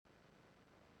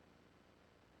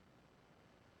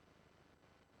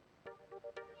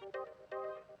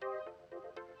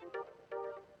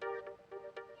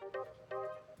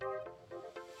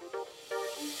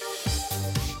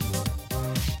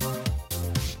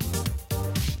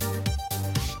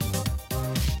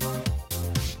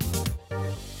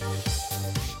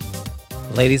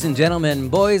Ladies and gentlemen,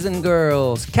 boys and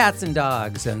girls, cats and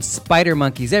dogs, and spider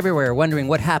monkeys everywhere wondering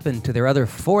what happened to their other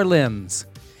four limbs.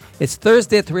 It's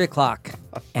Thursday at 3 o'clock,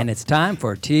 and it's time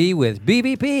for Tea with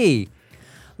BBP.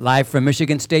 Live from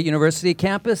Michigan State University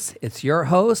campus, it's your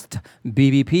host,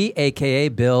 BBP, a.k.a.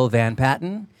 Bill Van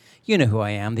Patten. You know who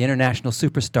I am, the international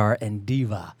superstar and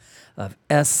diva of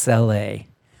SLA.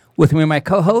 With me, my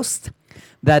co-host,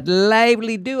 that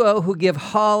lively duo who give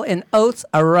Hall and Oates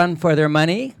a run for their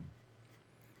money.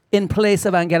 In place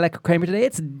of Angelica Kramer today,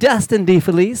 it's Dustin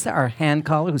DeFelice, our hand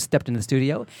caller who stepped into the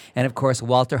studio, and of course,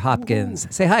 Walter Hopkins.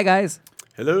 Say hi, guys.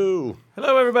 Hello.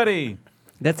 Hello, everybody.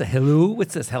 That's a hello.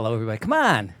 What's this hello, everybody? Come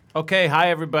on. Okay,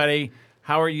 hi, everybody.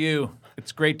 How are you?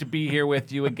 It's great to be here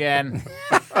with you again.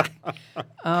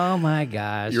 Oh, my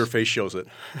gosh. Your face shows it.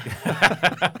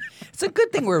 It's a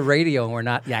good thing we're radio and we're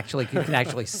not you can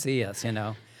actually see us, you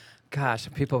know. Gosh,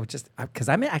 people just, because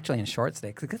I'm actually in shorts today,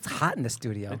 because it gets hot in the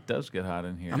studio. It does get hot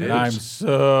in here. I'm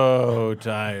so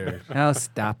tired. Oh,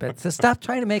 stop it. So stop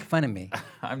trying to make fun of me.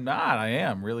 I'm not. I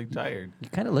am really tired. You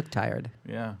kind of look tired.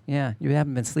 Yeah. Yeah, you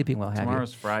haven't been sleeping well, have you?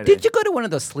 Tomorrow's Friday. Did you go to one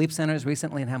of those sleep centers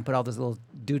recently and have them put all those little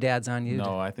doodads on you?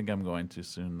 No, I think I'm going too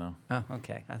soon, though. Oh,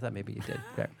 okay. I thought maybe you did.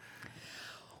 Okay.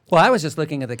 Well, I was just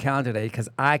looking at the calendar today because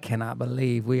I cannot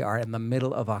believe we are in the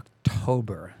middle of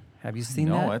October. Have you seen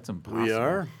that? No, that's impossible. We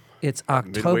are. It's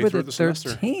October Midway the through the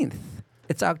semester. 13th.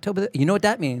 It's October. You know what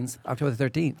that means? October the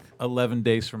 13th. 11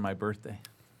 days from my birthday.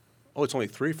 Oh, it's only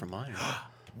 3 from mine.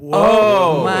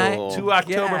 Whoa. my 2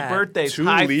 October God. birthdays. 2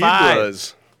 High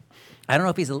Libras. I don't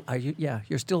know if he's. Are you? Yeah,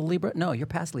 you're still a Libra. No, you're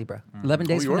past Libra. 11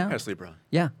 days Oh, you from are now. past Libra.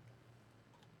 Yeah.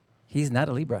 He's not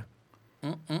a Libra.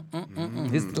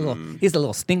 He's a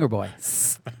little stinger boy.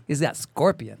 He's that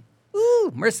scorpion.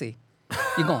 Ooh, mercy.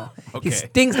 You're going. Okay. He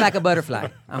stings like a butterfly.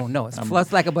 Oh no, it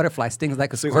floats like a butterfly, stings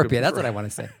like a Stings like a scorpion. That's what I want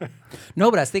to say. No,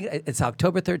 but I was thinking it's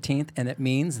October 13th, and it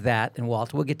means that, and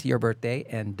Walter will get to your birthday,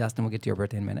 and Dustin will get to your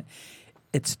birthday in a minute.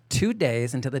 It's 2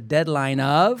 days until the deadline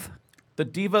of The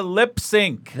Diva Lip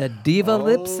Sync. the Diva Oh,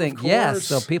 Lip of Sync. Yes,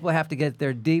 so course. people have to get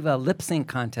their Diva Lip Sync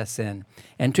contests in.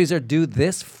 Entries are due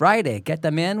this Friday. Get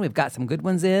them in. We've got some good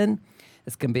ones in.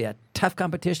 It's going to be a tough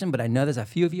competition, but I know there's a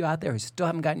few of you out there who still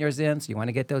haven't gotten yours in, so you want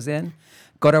to get those in.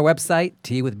 Go to our website,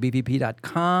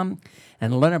 teawithbpp.com,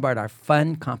 and learn about our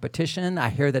fun competition. I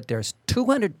hear that there's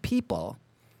 200 people,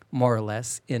 more or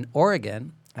less, in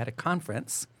Oregon at a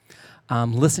conference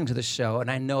listening to the show,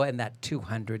 and I know in that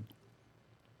 200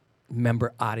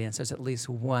 member audience, there's at least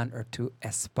 1 or 2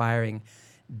 aspiring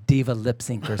diva lip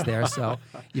syncers there. So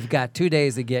you've got 2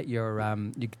 days to get your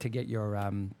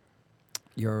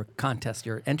contest,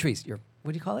 your entries, your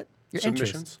what do you call it? Your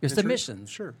Submissions? entries, your Entries? submissions.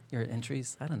 Sure. Your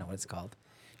entries. I don't know what it's called.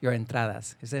 Your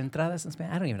entradas. Is it entradas in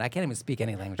Spanish? I can't even speak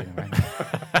any language anymore.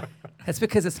 That's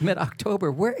because it's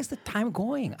mid-October. Where is the time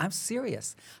going? I'm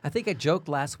serious. I think I joked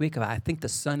last week about I think the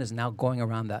sun is now going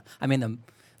around the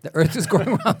Earth is going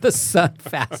around the sun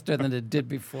faster than it did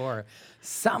before.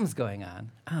 Something's going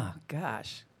on. Oh,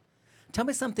 gosh. Tell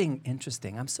me something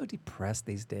interesting. I'm so depressed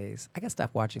these days. I got to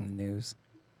stop watching the news.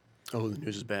 Oh, the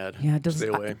news is bad. Yeah, it doesn't.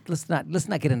 Stay away. Let's not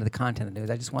get into the content of the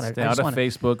news. I just want to Stay out of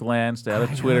Facebook land. Stay out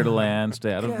of Twitter land.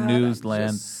 Stay out of news I'm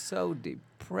land. just so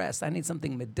depressed. I need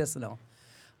something medicinal.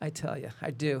 I tell you,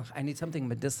 I do. I need something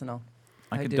medicinal.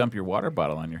 I could do. dump your water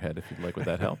bottle on your head if you'd like. Would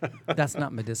that help? That's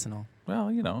not medicinal. Well,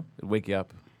 it'd wake you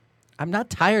up. I'm not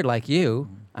tired like you.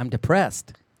 I'm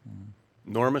depressed.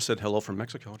 Norma said hello from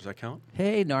Mexico. Does that count?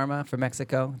 Hey, Norma from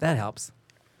Mexico. That helps.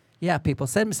 Yeah, people,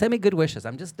 send me good wishes.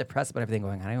 I'm just depressed about everything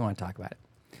going on. I don't want to talk about it.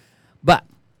 But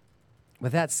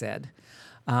with that said,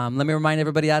 let me remind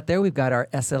everybody out there, we've got our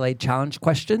SLA challenge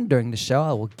question during the show.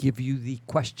 I will give you the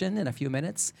question in a few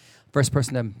minutes. First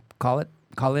person to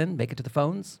call in, make it to the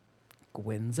phones,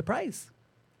 wins a prize,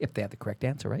 if they have the correct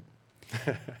answer, right?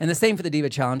 And the same for the Diva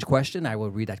Challenge question. I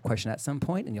will read that question at some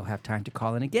point, and you'll have time to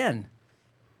call in again.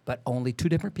 But only 2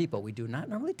 different people. We do not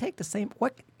normally take the same.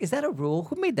 What is that a rule?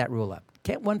 Who made that rule up?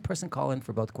 Can't one person call in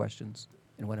for both questions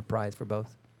and win a prize for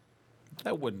both?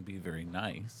 That wouldn't be very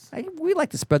nice. We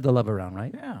like to spread the love around,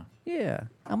 right? Yeah. Yeah,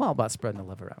 I'm all about spreading the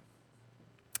love around.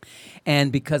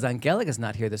 And because Angelica's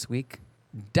not here this week,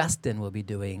 Dustin will be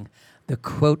doing the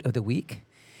quote of the week.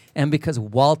 And because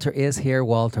Walter is here,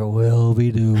 Walter will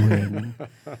be doing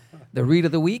the read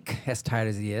of the week. As tired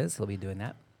as he is, he'll be doing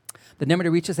that. The number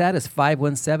to reach us at is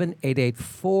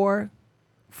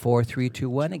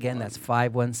 517-884-4321. Again, that's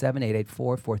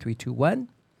 517-884-4321.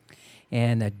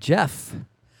 And Jeff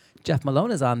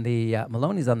Malone is on the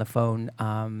Maloney's on the phone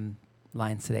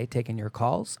lines today, taking your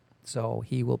calls. So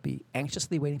he will be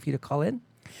anxiously waiting for you to call in.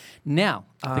 Now,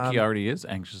 I think he already is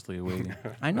anxiously awaiting.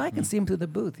 I know I can see him through the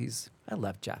booth. I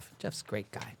love Jeff. Jeff's a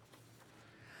great guy.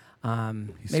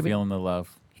 He's feeling the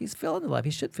love. He's feeling the love.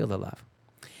 He should feel the love.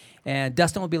 And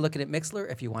Dustin will be looking at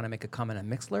Mixler if you want to make a comment on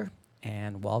Mixler.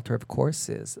 And Walter, of course,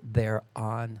 is there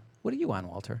on. What are you on,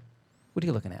 Walter? What are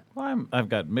you looking at? Well, I've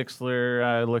got Mixler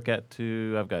I look at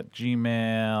too. I've got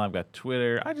Gmail. I've got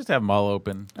Twitter. I just have them all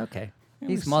open. Okay. Let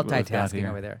me He's see what we've got multitasking here.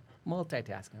 over there.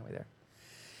 Multitasking over there.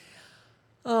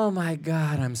 Oh, my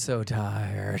God. I'm so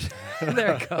tired.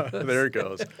 There it goes. There it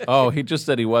goes. Oh, he just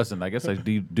said he wasn't. I guess I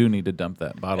do need to dump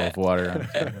that bottle of water.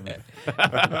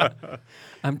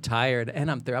 I'm tired, and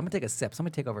I'm through. I'm going to take a sip.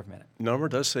 Somebody take over for a minute. Norma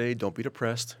does say, don't be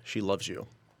depressed. She loves you.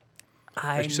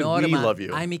 Ay, She said, Norma. we love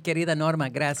you. Ay, mi querida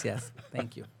Norma, gracias.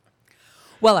 Thank you.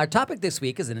 Well, our topic this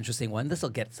week is an interesting one. This will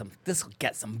get some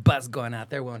buzz going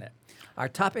out there, won't it? Our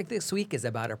topic this week is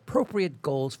about appropriate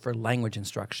goals for language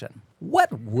instruction.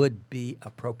 What would be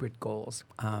appropriate goals?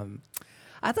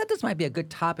 I thought this might be a good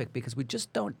topic because we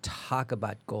just don't talk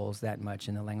about goals that much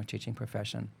in the language teaching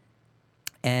profession.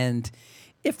 And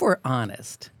if we're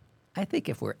honest, I think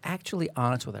if we're actually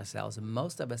honest with ourselves,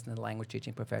 most of us in the language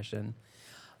teaching profession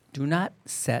do not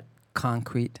set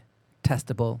concrete,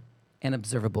 testable, and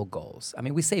observable goals. I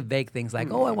mean, we say vague things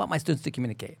like, oh, I want my students to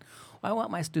communicate. Or, I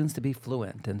want my students to be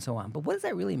fluent, and so on. But what does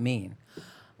that really mean?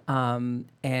 Most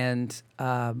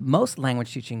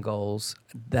language teaching goals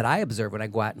that I observe when I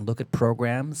go out and look at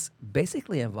programs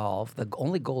basically involve, the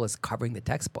only goal is covering the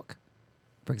textbook.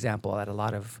 For example, at a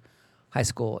lot of high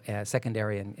school,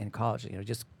 secondary, and college,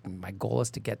 just my goal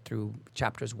is to get through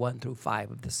chapters 1 through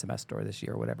 5 of this semester or this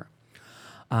year or whatever.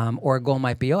 Or a goal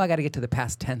might be, I got to get to the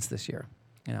past tense this year.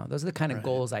 Those are the kind of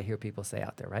goals I hear people say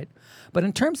out there, right? But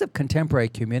in terms of contemporary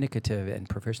communicative and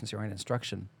proficiency-oriented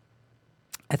instruction,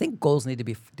 I think goals need to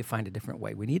be defined a different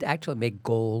way. We need to actually make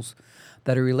goals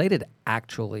that are related,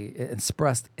 actually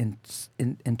expressed in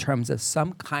terms of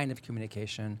some kind of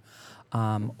communication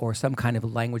or some kind of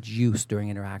language use during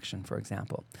interaction, for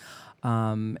example.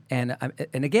 And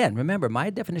again, remember,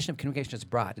 my definition of communication is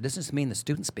broad. It doesn't just mean the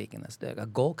student speaking this. A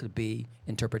goal could be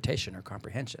interpretation or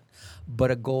comprehension, but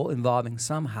a goal involving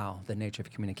somehow the nature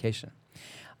of communication.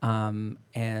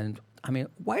 And I mean,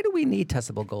 why do we need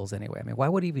testable goals anyway? I mean, why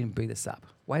would we even bring this up?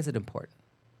 Why is it important?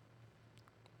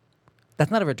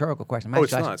 That's not a rhetorical question.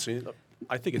 It's not. See,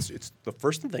 I think it's the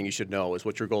first thing you should know is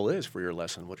what your goal is for your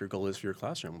lesson, what your goal is for your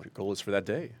classroom, what your goal is for that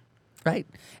day. Right.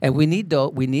 And we need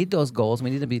those goals.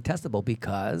 We need to be testable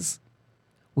because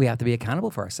we have to be accountable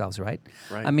for ourselves, right?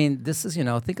 Right. I mean, this is,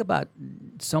 think about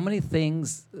so many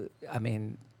things. I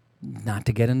mean, not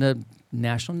to get into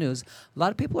national news, a lot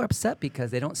of people are upset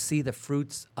because they don't see the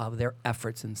fruits of their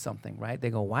efforts in something, right? They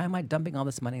go, why am I dumping all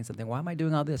this money in something? Why am I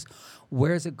doing all this?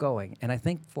 Where is it going? And I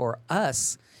think for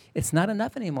us, it's not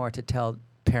enough anymore to tell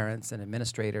parents and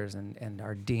administrators and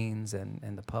our deans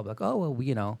and the public,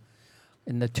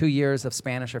 in the 2 years of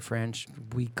Spanish or French,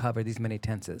 we cover these many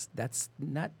tenses. That's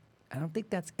not, I don't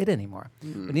think that's it anymore. We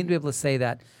need to be able to say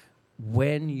that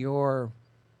when your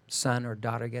son or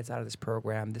daughter gets out of this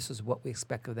program, this is what we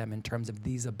expect of them in terms of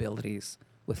these abilities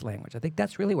with language. I think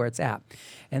that's really where it's at.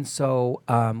 And so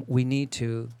we need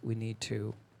to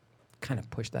kind of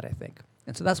push that, I think.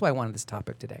 And so that's why I wanted this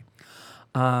topic today.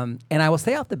 And I will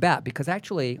say off the bat, because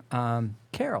actually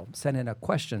Carol sent in a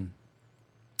question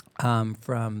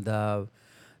from the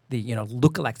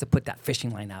Luca likes to put that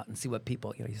fishing line out and see what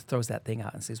people, he throws that thing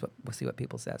out and see what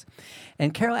people says.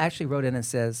 And Carol actually wrote in and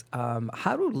says,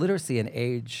 how do literacy and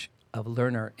age of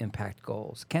learner impact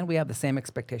goals? Can we have the same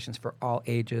expectations for all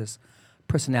ages,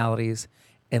 personalities,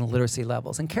 and literacy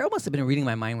levels? And Carol must have been reading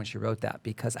my mind when she wrote that,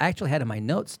 because I actually had in my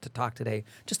notes to talk today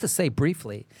just to say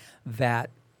briefly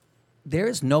that there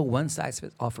is no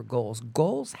one-size-fits-all for goals.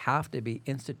 Goals have to be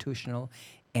institutional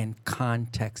and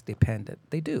context dependent.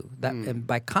 They do. And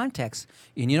by context,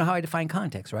 you know how I define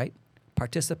context, right?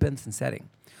 Participants and setting.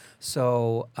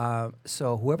 So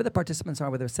whoever the participants are,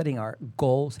 whether the setting are,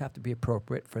 goals have to be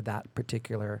appropriate for that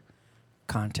particular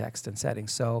context and setting.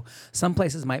 So some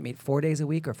places might meet 4 days a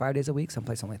week or 5 days a week. Some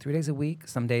places only 3 days a week.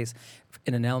 Some days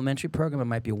in an elementary program, it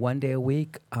might be 1 day a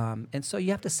week. And so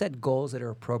you have to set goals that are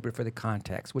appropriate for the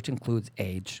context, which includes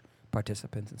age,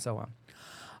 participants, and so on.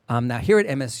 Now, here at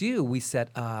MSU, we set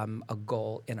a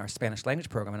goal in our Spanish language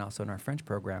program and also in our French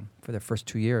program for the first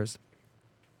 2 years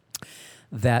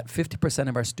that 50%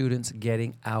 of our students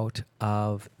getting out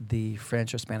of the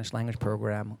French or Spanish language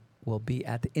program will be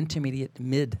at the intermediate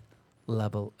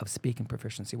mid-level of speaking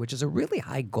proficiency, which is a really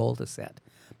high goal to set.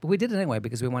 But we did it anyway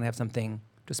because we want to have something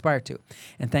to aspire to.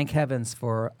 And thank heavens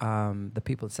for the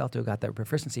people at CELTA who got that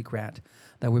proficiency grant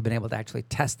that we've been able to actually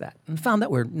test that and found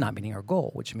that we're not meeting our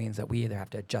goal, which means that we either have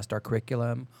to adjust our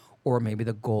curriculum or maybe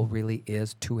the goal really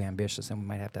is too ambitious and we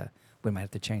might have to we might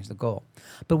have to change the goal.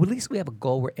 But at least we have a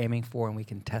goal we're aiming for, and we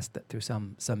can test it through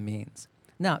some means.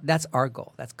 Now, that's our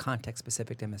goal. That's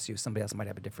context-specific to MSU. Somebody else might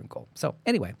have a different goal. So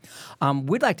anyway,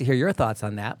 we'd like to hear your thoughts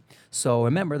on that. So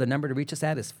remember, the number to reach us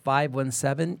at is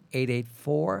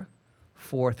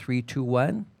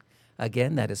 517-884-4321.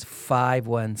 Again, that is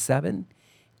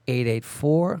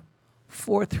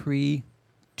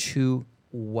 517-884-4321.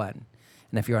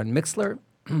 And if you're on Mixlr,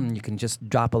 you can just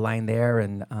drop a line there,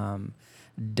 and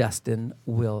Dustin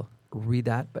will read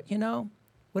that. But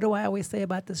what do I always say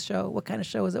about this show? What kind of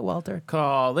show is it, Walter?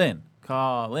 Call in,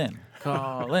 call in,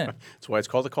 call in. That's why it's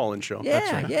called the call-in show. Yeah,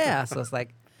 That's right. yeah. So it's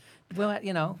like, well,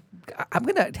 I'm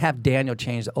going to have Daniel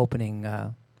change the opening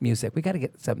music. We got to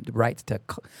get some rights to,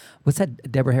 what's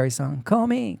that Deborah Harry song? Call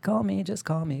me, just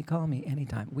call me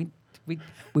anytime. We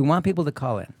want people to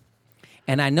call in.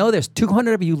 And I know there's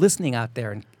 200 of you listening out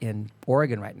there in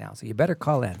Oregon right now, so you better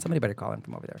call in. Somebody better call in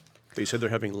from over there. They said they're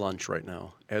having lunch right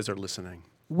now as they're listening.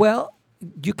 Well,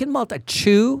 you can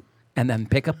chew and then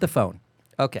pick up the phone.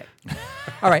 Okay.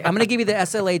 All right, I'm going to give you the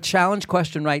SLA challenge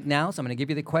question right now. So I'm going to give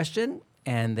you the question,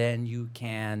 and then you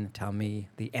can tell me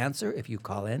the answer if you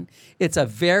call in. It's a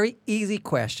very easy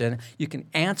question. You can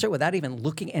answer it without even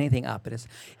looking anything up.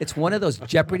 It's one of those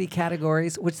Jeopardy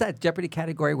categories. What's that Jeopardy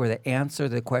category where the answer to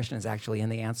the question is actually in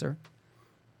the answer?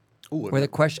 Ooh, Where the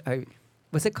question,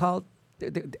 what's it called?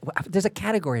 There's a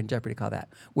category in Jeopardy called that,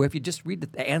 where if you just read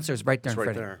the answer is right there in It's front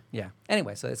right of you. there. Yeah.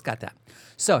 Anyway, so it's got that.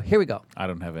 So here we go. I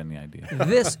don't have any idea.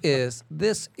 This is.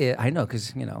 I know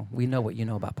because we know what you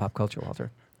know about pop culture, Walter.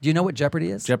 Do you know what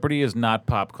Jeopardy is? Jeopardy is not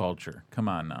pop culture. Come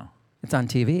on now. It's on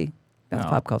TV. That's No.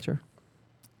 pop culture.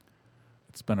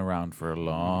 It's been around for a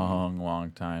long,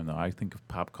 long time, though. I think of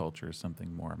pop culture as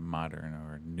something more modern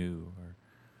or new.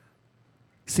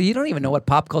 See, you don't even know what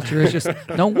pop culture is. Just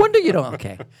no wonder you don't.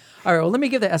 Okay. All right. Well, let me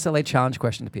give the SLA challenge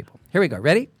question to people. Here we go.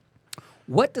 Ready?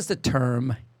 What does the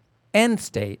term end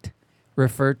state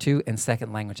refer to in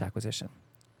second language acquisition?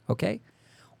 Okay.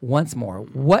 Once more.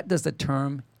 What does the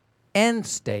term end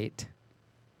state,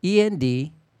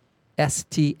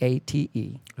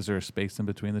 ENDSTATE, Is there a space in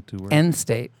between the two words? end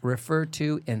state refer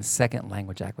to in second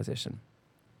language acquisition?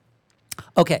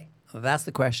 Okay. That's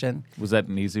the question. Was that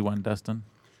an easy one, Dustin?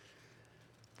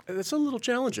 It's a little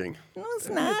challenging. No, it's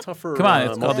A not. tougher. Come on,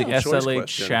 it's called the multiple choice SLA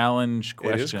question. challenge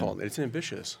question. It is called. It's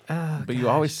ambitious. But you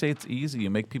always say it's easy. You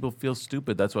make people feel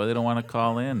stupid. That's why they don't want to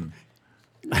call in.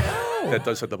 That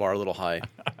does set the bar a little high.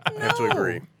 I have to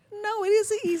agree. No, it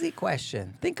is an easy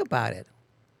question. Think about it.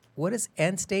 What does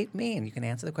end state mean? You can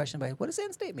answer the question by, what does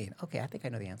end state mean? Okay, I think I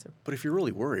know the answer. But if you're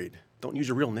really worried, don't use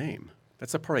your real name.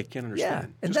 That's the part I can't Yeah,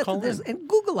 understand. and Just call in. and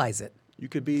Googleize it. You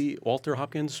could be Walter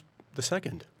Hopkins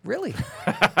II. Really?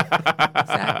 Exactly.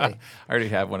 I already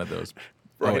have one of those.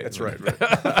 Right, wait. that's right. But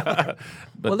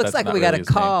Well, looks that's like not we got really a his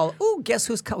name. call. Ooh, guess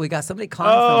who's we got somebody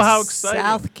calling Oh, from how exciting.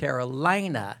 South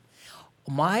Carolina.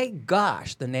 My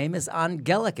gosh, the name is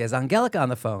Angelica. Is Angelica on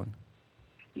the phone?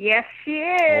 Yes, she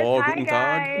is. Oh, Hi, guten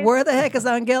Tag. guys. Where the heck is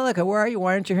Angelica? Where are you?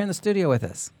 Why aren't you here in the studio with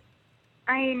us?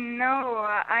 I know.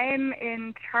 I'm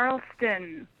in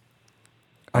Charleston.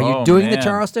 Are you Oh, doing the man.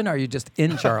 Charleston, or are you just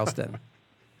in Charleston?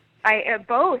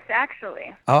 Both,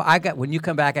 actually. Oh, when you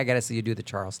come back, I got to see you do the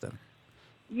Charleston.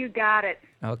 You got it.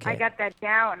 Okay. I got that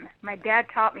down. My dad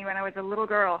taught me when I was a little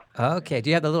girl. Okay. Do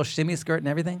you have the little shimmy skirt and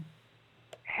everything?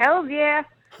 Hell yeah.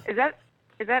 Is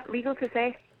that legal to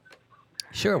say?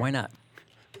 Sure. Why not?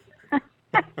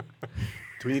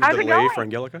 Do we need How's a it delay going? for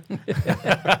Angelica?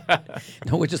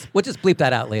 No, we'll just bleep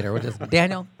that out later. We'll just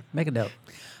Daniel, make a note.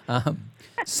 When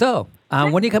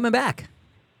are you coming back?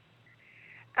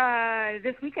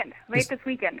 This weekend. Late this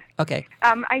weekend. Okay.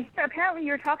 Apparently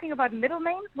you're talking about middle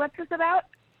names. What's this about?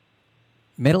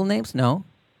 Middle names? No.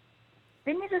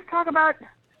 Didn't you just talk about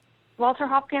Walter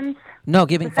Hopkins? No,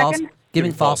 giving The false second?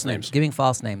 giving false names. Giving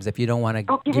false names if you don't want to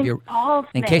Oh, give giving your false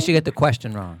in case you names. get the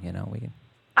question wrong, we can.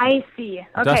 I see.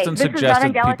 Okay, Dustin this is not suggested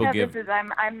Angelica. people give- This is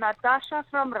I'm Natasha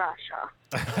from Russia.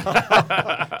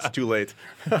 It's too late.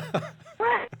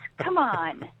 What? Come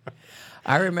on.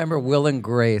 I remember Will and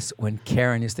Grace when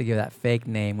Karen used to give that fake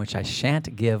name, which I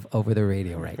shan't give over the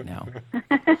radio right now.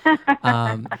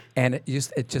 And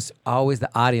it just always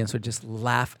the audience would just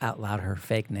laugh out loud her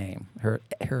fake name, her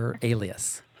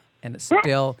alias, and it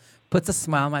still puts a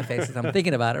smile on my face as I'm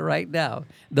thinking about it right now.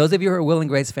 Those of you who are Will and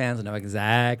Grace fans know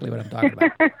exactly what I'm talking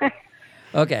about.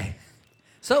 Okay,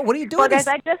 so what are you doing? Well, guys,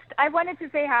 I wanted to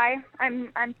say hi.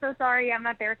 I'm so sorry I'm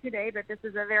not there today, but this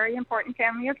is a very important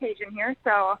family occasion here.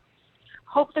 So,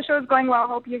 hope the show's going well.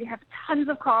 Hope you have tons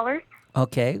of callers.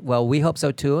 Okay, well, we hope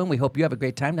so too, and we hope you have a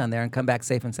great time down there and come back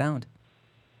safe and sound.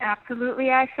 Absolutely,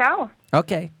 I shall.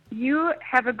 Okay, you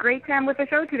have a great time with the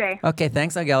show today. Okay,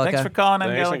 thanks, Angelica. Thanks for calling,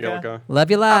 Thanks, Angelica. Angelica. Love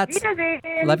you lots. Auf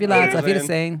Wiedersehen. Love you lots. Auf Wiedersehen.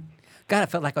 Wiedersehen. God, I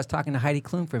felt like I was talking to Heidi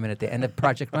Klum for a minute at the end of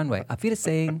Project Runway. Auf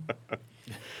Wiedersehen.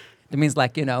 It means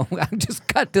like, I just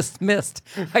got dismissed.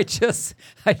 I just,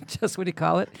 what do you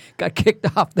call it? Got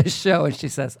kicked off the show. And she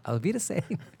says, Auf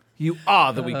Wiedersehen. You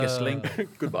are the weakest link.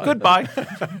 Goodbye. Goodbye.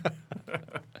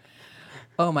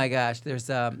 Oh my gosh. There's,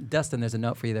 Dustin, there's a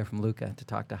note for you there from Luca to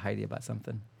talk to Heidi about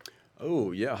something.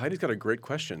 Oh, yeah. Heidi's got a great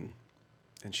question.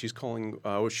 And she's calling,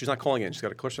 she's not calling in. She's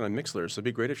got a question on Mixler. So it'd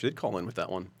be great if she did call in with that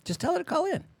one. Just tell her to call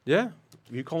in. Yeah.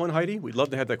 You call in, Heidi? We'd love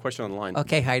to have that question on the line.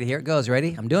 Okay, Heidi, here it goes.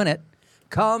 Ready? I'm doing it.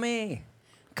 Call me.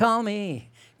 Call me.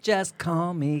 Just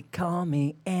call me. Call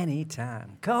me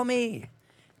anytime. Call me.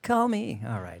 Call me.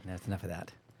 All right, that's enough of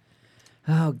that.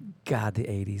 Oh, God, the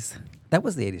 80s. That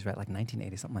was the 80s, right? Like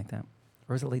 1980, something like that.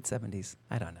 Or was it late 70s?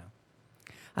 I don't know.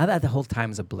 I thought the whole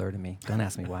time is a blur to me. Don't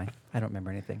ask me why. I don't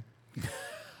remember anything.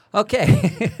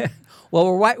 Okay.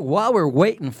 Well, while we're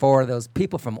waiting for those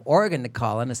people from Oregon to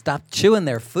call in and stop chewing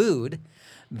their food,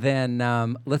 then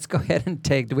let's go ahead and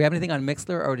take. Do we have anything on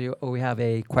Mixler, or we have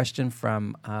a question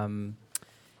from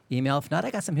email? If not,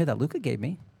 I got some here that Luca gave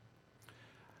me.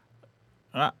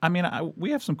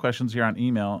 We have some questions here on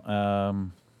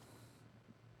email.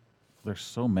 There's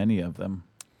so many of them.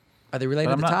 Are they related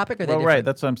to the topic? Or are they right. different?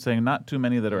 That's what I'm saying. Not too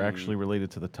many that are actually related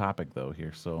to the topic, though.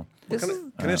 Here, so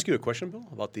Can I ask you a question, Bill,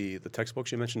 about the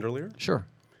textbooks you mentioned earlier? Sure.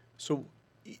 So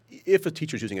if a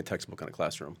teacher's using a textbook in a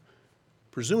classroom,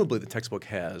 presumably the textbook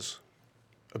has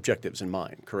objectives in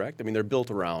mind, correct? I mean, they're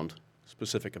built around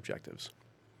specific objectives.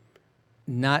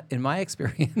 Not in my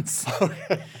experience.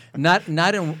 not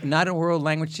in world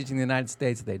language teaching in the United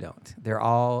States. They don't. They're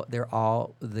all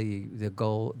the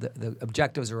goal. The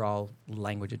objectives are all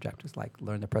language objectives, like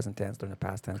learn the present tense, learn the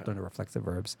past tense, learn the reflexive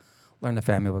verbs, learn the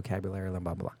family vocabulary, learn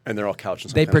blah blah blah. And they're all couched in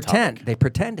some They kind of pretend topic. they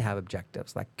pretend to have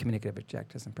objectives, like communicative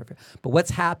objectives and perfect. But what's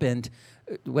happened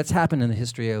in the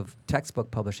history of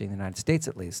textbook publishing in the United States,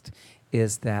 at least,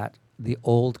 is that the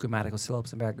old grammatical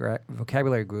syllabus and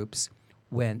vocabulary groups,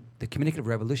 when the communicative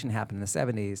revolution happened in the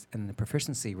 70s and the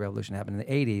proficiency revolution happened in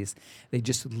the 80s, they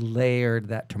just layered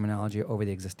that terminology over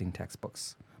the existing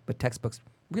textbooks. But textbooks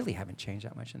really haven't changed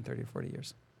that much in 30 or 40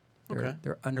 years.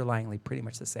 They're underlyingly pretty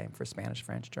much the same for Spanish,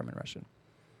 French, German, Russian.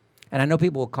 And I know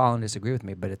people will call and disagree with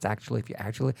me, but it's actually, if you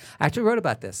I actually wrote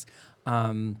about this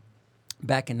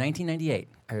back in 1998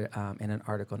 in an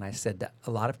article, and I said that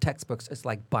a lot of textbooks is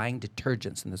like buying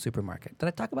detergents in the supermarket. Did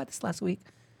I talk about this last week?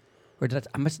 Or did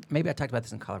maybe I talked about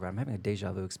this in Colorado. I'm having a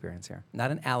deja vu experience here. Not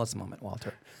an Alice moment,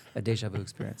 Walter. A deja vu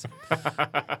experience.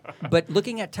 But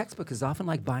looking at textbooks is often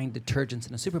like buying detergents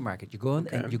in a supermarket. You go in,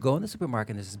 and you go in the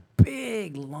supermarket, and there's this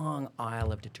big, long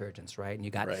aisle of detergents, right? And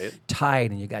you got Tide,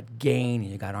 and you got Gain,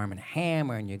 and you got Arm &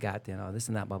 Hammer, and you got this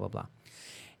and that, blah, blah, blah.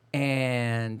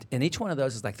 And each one of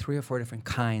those is like 3 or 4 different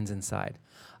kinds inside.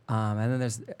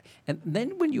 And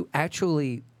then when you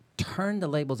actually turn the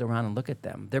labels around and look at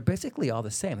them, they're basically all the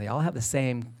same. They all have the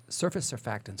same surface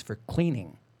surfactants for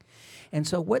cleaning. And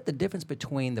so what the difference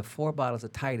between the 4 bottles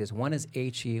of Tide is, one is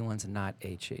HE, one's not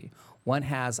HE. One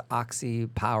has oxy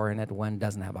power in it, one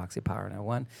doesn't have oxy power in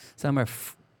it. Some are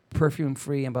perfume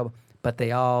free and blah, blah, but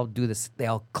they all do this, they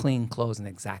all clean clothes in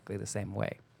exactly the same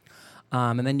way.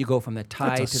 And then you go from the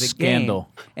Tide That's to a the scandal.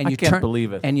 Gain. And I you can't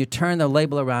believe it. And you turn the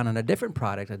label around on a different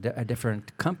product, a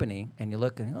different company, and you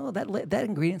look and, that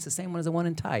ingredient's the same one as the one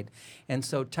in Tide. And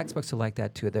so textbooks are like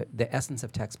that too. The essence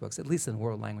of textbooks, at least in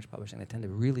world language publishing, they tend to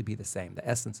really be the same. The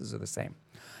essences are the same.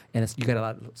 And you get a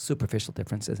lot of superficial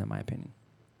differences, in my opinion.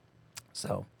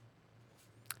 So,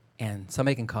 and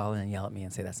somebody can call in and yell at me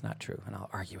and say that's not true, and I'll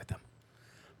argue with them.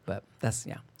 But that's,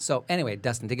 yeah. So anyway,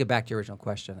 Dustin, to get back to your original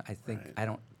question, I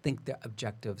don't think the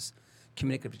objectives,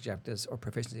 communicative objectives or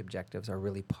proficiency objectives, are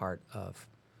really part of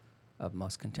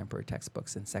most contemporary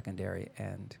textbooks in secondary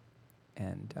and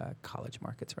college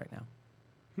markets right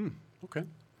now. Okay.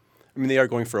 I mean, they are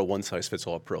going for a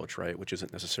one-size-fits-all approach, right? Which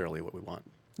isn't necessarily what we want.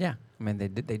 Yeah, I mean,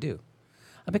 they do.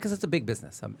 Because it's a big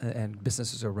business, and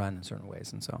businesses are run in certain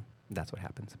ways, and so that's what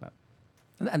happens.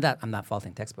 And that I'm not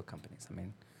faulting textbook companies. I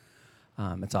mean,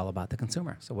 it's all about the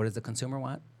consumer. So what does the consumer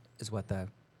want is what the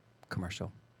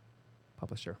commercial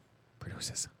publisher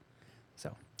produces.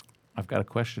 So I've got a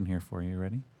question here for you.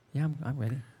 Ready? yeah, I'm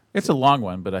ready. It's a long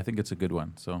one, but I think it's a good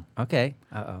one. So Okay.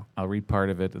 Uh-oh. I'll read part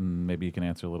of it, and maybe you can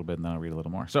answer a little bit, and then I'll read a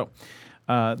little more. So,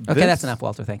 Okay, that's enough,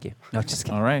 Walter. Thank you. No, just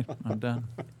kidding. All right, I'm done.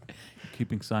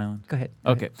 Keeping silent. Go ahead.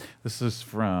 Okay, this is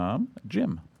from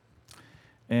Jim.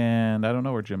 And I don't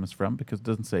know where Jim is from because it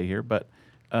doesn't say here, but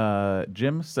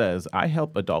Jim says, I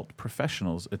help adult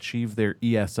professionals achieve their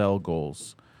ESL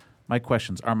goals. My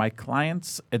questions: are my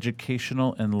clients'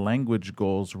 educational and language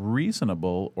goals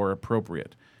reasonable or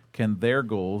appropriate? Can their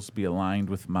goals be aligned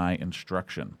with my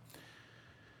instruction?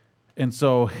 And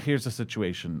so here's the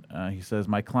situation. He says,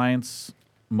 my clients,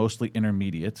 mostly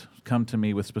intermediate, come to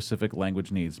me with specific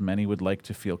language needs. Many would like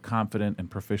to feel confident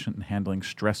and proficient in handling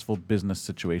stressful business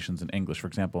situations in English. For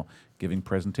example, giving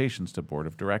presentations to board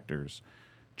of directors,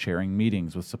 chairing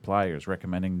meetings with suppliers,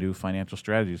 recommending new financial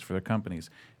strategies for their companies,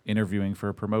 interviewing for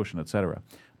a promotion, etc.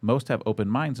 Most have open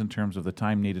minds in terms of the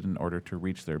time needed in order to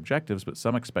reach their objectives, but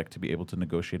some expect to be able to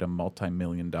negotiate a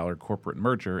multi-million-dollar corporate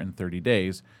merger in 30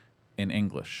 days in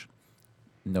English.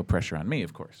 No pressure on me,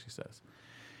 of course, he says.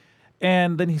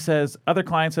 And then he says, other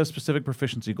clients have specific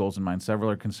proficiency goals in mind. Several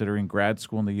are considering grad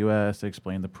school in the U.S. They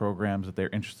explain the programs that they're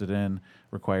interested in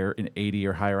require an 80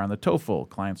 or higher on the TOEFL.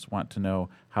 Clients want to know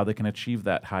how they can achieve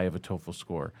that high of a TOEFL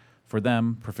score. For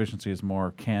them, proficiency is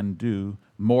more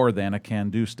than a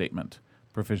can-do statement.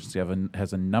 Proficiency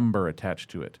has a number attached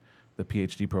to it. The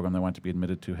PhD program they want to be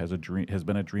admitted to has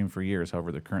been a dream for years.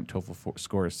 However, their current TOEFL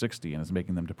score is 60 and is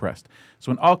making them depressed.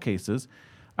 So in all cases,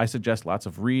 I suggest lots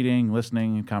of reading,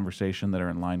 listening, and conversation that are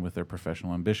in line with their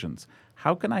professional ambitions.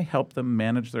 How can I help them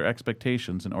manage their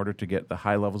expectations in order to get the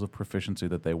high levels of proficiency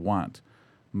that they want?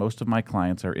 Most of my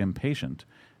clients are impatient,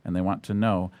 and they want to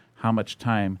know how much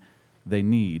time they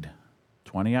need.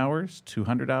 20 hours,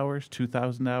 200 hours,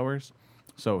 2,000 hours?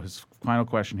 So his final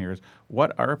question here is,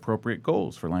 what are appropriate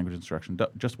goals for language instruction?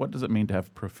 Just what does it mean to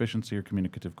have proficiency or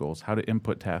communicative goals? How do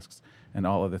input tasks and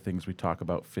all other things we talk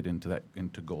about fit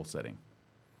into goal setting?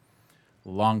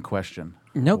 Long question.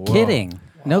 No Whoa. kidding.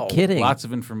 No kidding. Lots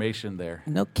of information there.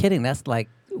 No kidding. That's like,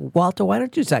 Walter, why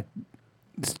don't you just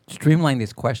streamline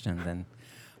these questions? And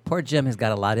poor Jim has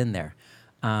got a lot in there.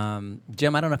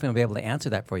 Jim, I don't know if I'm going to be able to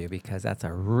answer that for you because that's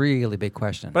a really big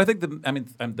question. But I think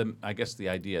I guess the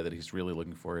idea that he's really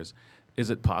looking for is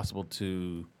it possible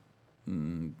to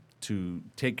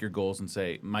take your goals and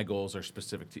say, my goals are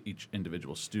specific to each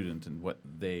individual student and what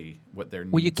their needs are?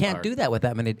 Well, you can't do that with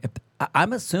that many.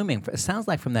 I'm assuming, it sounds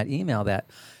like from that email that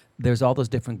there's all those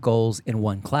different goals in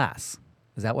one class.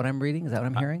 Is that what I'm reading? Is that what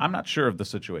I'm hearing? I'm not sure of the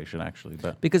situation, actually.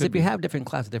 Because if you have different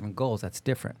classes, different goals, that's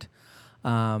different.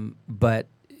 But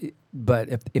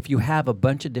if you have a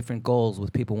bunch of different goals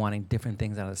with people wanting different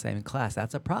things out of the same class,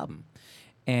 that's a problem.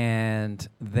 And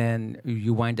then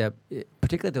you wind up,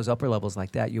 particularly at those upper levels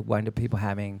like that, you wind up people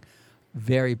having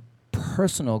very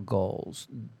personal goals,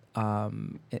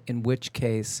 in which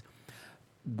case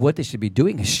what they should be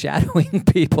doing is shadowing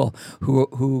people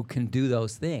who can do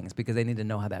those things because they need to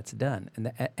know how that's done.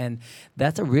 And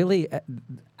that's a really,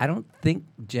 I don't think,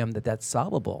 Jim, that's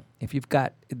solvable. If you've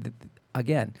got,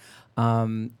 again,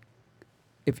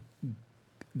 if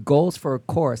goals for a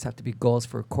course have to be goals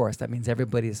for a course, that means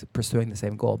everybody's pursuing the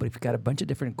same goal. But if you've got a bunch of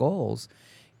different goals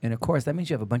in a course, that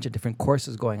means you have a bunch of different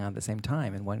courses going on at the same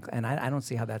time in one. And I don't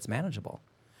see how that's manageable.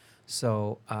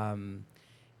 So,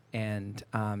 and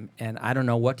I don't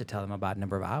know what to tell them about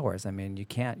number of hours. I mean, you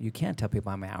can't tell people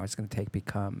how many hours it's going to take to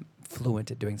become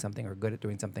fluent at doing something or good at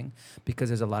doing something because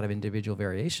there's a lot of individual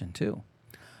variation too.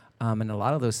 And a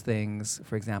lot of those things,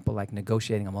 for example, like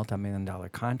negotiating a multi-million-dollar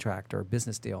contract or a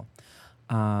business deal,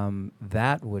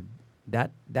 that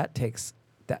takes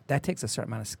a certain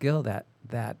amount of skill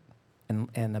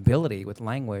and ability with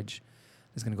language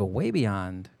is going to go way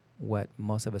beyond what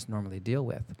most of us normally deal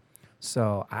with.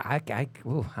 So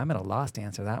I'm at a loss to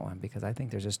answer that one because I think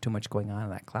there's just too much going on in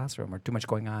that classroom or too much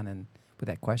going on with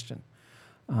that question.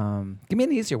 Give me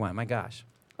an easier one. My gosh.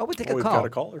 Oh, we'll take a call. We've got a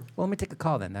caller. Well, let me take a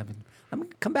call then. I'm going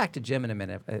to come back to Jim in a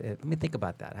minute. Let me think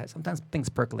about that. Sometimes things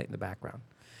percolate in the background.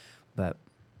 But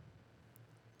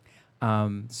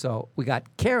so we got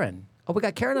Karen. Oh, we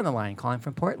got Karen on the line calling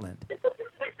from Portland.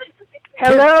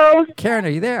 Hello. Karen, are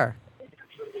you there?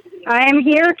 I am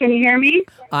here. Can you hear me?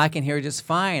 I can hear you just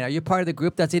fine. Are you part of the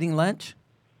group that's eating lunch?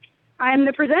 I'm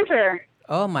the presenter.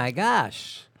 Oh, my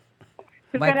gosh.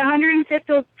 We've got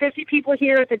 150 people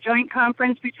here at the joint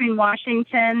conference between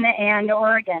Washington and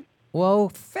Oregon. Whoa,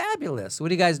 fabulous.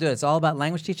 What are you guys doing? It's all about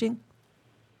language teaching?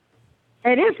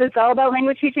 It is. It's all about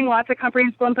language teaching, lots of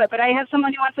comprehensive input. But I have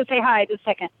someone who wants to say hi. Just a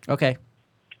second. Okay.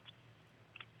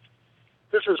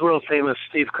 This is world famous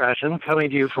Steve Krashen coming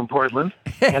to you from Portland.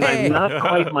 And I'm not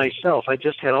quite myself. I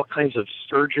just had all kinds of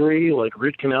surgery, like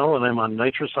root canal, and I'm on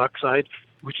nitrous oxide,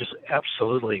 which is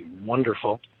absolutely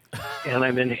wonderful. And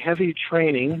I'm in heavy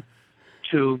training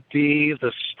to be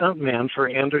the stuntman for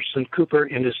Anderson Cooper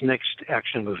in his next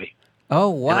action movie. Oh,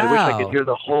 wow. And I wish I could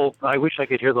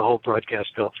hear the whole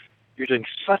broadcast, Bill. You're doing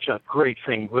such a great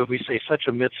thing. Would we say such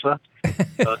a mitzvah?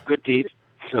 Good deed.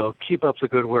 So keep up the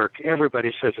good work.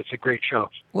 Everybody says it's a great show.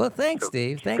 Well, thanks,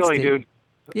 Steve. Thanks, Going, Steve. dude.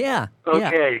 Yeah.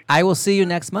 Okay. Yeah. I will see you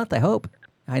next month, I hope.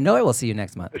 I know I will see you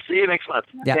next month. See you next month.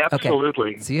 Yeah, okay.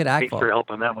 Absolutely. See you at Thanks Agful. for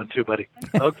help on that one too, buddy.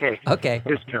 Okay. Okay.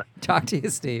 Here's Karen. Talk to you,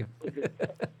 Steve. Well,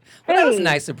 that was a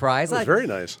nice surprise. That was very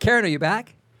nice. Karen, are you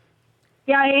back?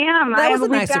 Yeah, I am. That was a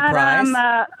We've nice got,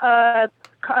 surprise.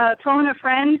 phone a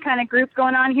friend kind of group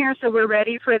going on here, so we're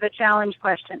ready for the challenge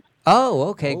question. Oh,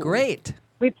 okay, great.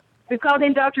 We've called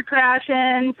in Dr.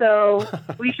 Crashen, so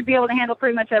we should be able to handle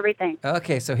pretty much everything.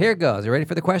 Okay, so here goes. You ready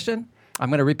for the question? I'm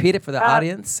going to repeat it for the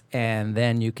audience, and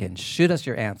then you can shoot us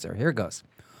your answer. Here goes.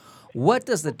 What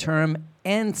does the term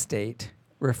end state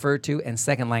refer to in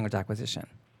second language acquisition?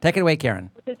 Take it away,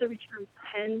 Karen. What is the term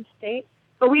end state?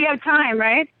 But we have time,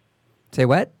 right? Say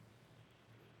what?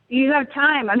 You have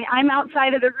time. I mean, I'm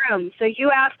outside of the room, so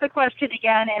you ask the question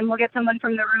again, and we'll get someone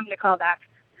from the room to call back.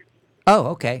 Oh,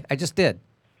 okay. I just did.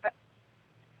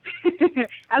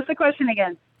 Ask the question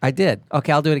again. I did.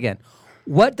 Okay, I'll do it again.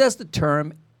 What does the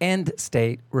term end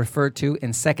state refer to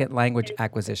in second language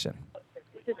acquisition? What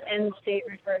does end state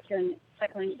refer to in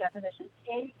second language acquisition?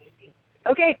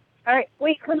 Okay. All right.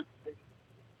 Wait. Come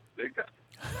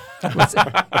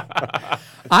on.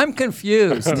 I'm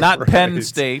confused. Not Penn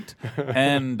State,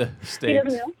 End He State.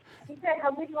 doesn't know. He said how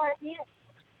good you are at the end.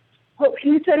 Oh,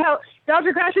 he said how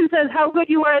Dr. Crashen says how good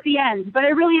you are at the end. But I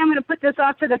really am going to put this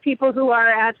off to the people who are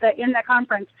in the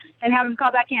conference and have them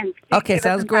call back in. Okay,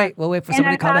 sounds great. We'll wait for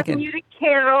somebody to call back in. And I'm passing you to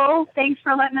Carol. Thanks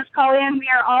for letting us call in. We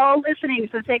are all listening,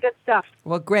 so say good stuff.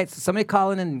 Well, great. So somebody call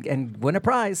in and win a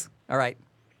prize. All right.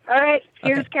 All right.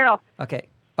 Here's Okay. Carol. Okay.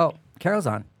 Oh, Carol's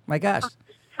on. My gosh.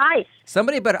 Hi.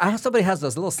 Somebody has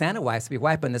those little Santa wipes to be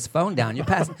wiping this phone down. You're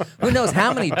passing. Who knows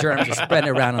how many germs are spreading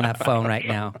around on that phone right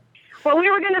now? Well,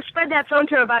 we were going to spread that phone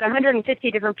to about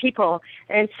 150 different people,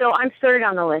 and so I'm third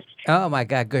on the list. Oh my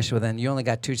God, gosh. Well, then you only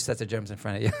got 2 sets of germs in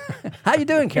front of you. How you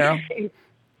doing, Carol?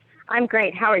 I'm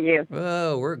great. How are you?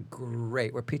 Oh, we're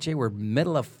great. We're peachy. We're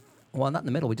middle of, well, not in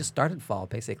the middle. We just started fall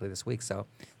basically this week, so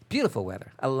beautiful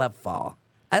weather. I love fall.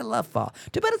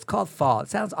 Too bad it's called fall. It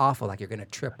sounds awful, like you're going to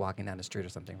trip walking down the street or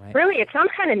something, right? Really? It sounds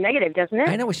kind of negative, doesn't it?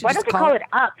 I know. We should Why just don't they call it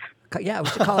up? Yeah, we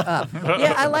should call it up.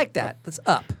 Yeah, I like that. It's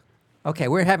up. Okay,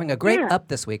 we're having a great Yeah. up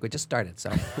this week. We just started,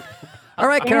 so. All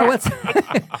right, Carol,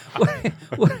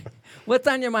 what's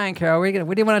on your mind, Carol?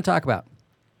 What do you want to talk about?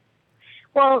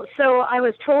 Well, so I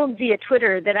was told via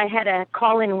Twitter that I had a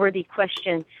call-in worthy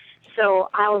question,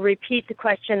 so I'll repeat the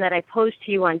question that I posed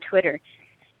to you on Twitter,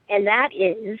 and that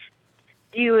is,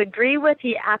 do you agree with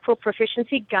the ACTFL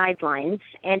proficiency guidelines,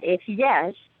 and if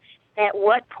yes, at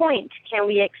what point can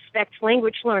we expect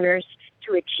language learners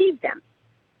to achieve them?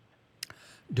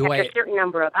 After a certain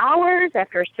number of hours,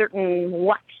 after a certain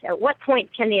what? At what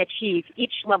point can they achieve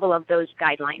each level of those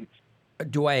guidelines?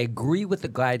 Do I agree with the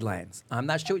guidelines? I'm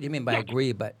not sure what you mean by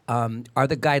agree, but are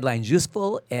the guidelines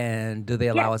useful, and do they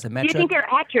allow us a metric? Do you think they're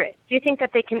accurate? Do you think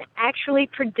that they can actually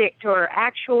predict or are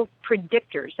actual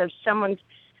predictors of someone's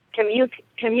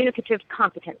communicative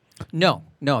competence? No.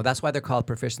 That's why they're called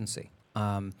proficiency.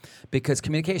 Because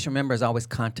communication, remember, is always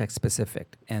context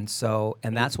specific, and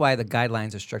that's why the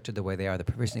guidelines are structured the way they are. The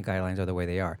proficiency guidelines are the way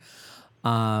they are,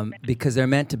 because they're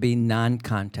meant to be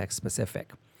non-context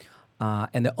specific.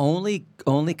 And the only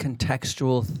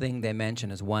contextual thing they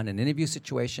mention is, 1, an interview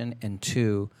situation, and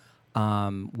 2,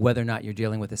 whether or not you're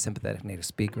dealing with a sympathetic native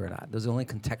speaker or not. Those are the only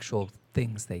contextual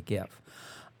things they give.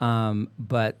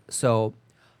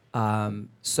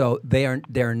 So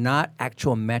they're not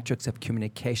actual metrics of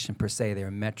communication per se. They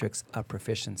are metrics of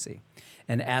proficiency,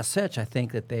 and as such, I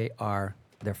think that they're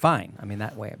fine. I mean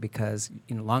that way, because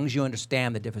as long as you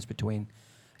understand the difference between,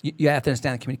 you have to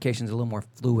understand that communication is a little more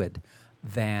fluid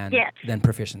than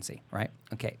proficiency, right?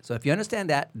 Okay, so if you understand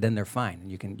that, then they're fine,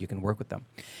 and you can work with them,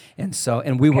 and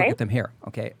we work with them here.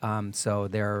 Okay, so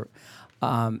they're.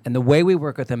 And the way we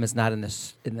work with them is not in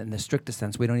the strictest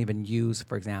sense. We don't even use,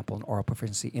 for example, an oral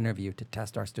proficiency interview to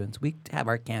test our students. We have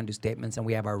our can-do statements, and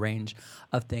we have our range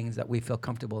of things that we feel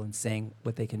comfortable in saying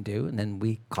what they can do, and then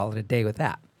we call it a day with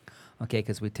that, okay,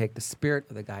 because we take the spirit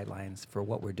of the guidelines for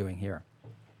what we're doing here.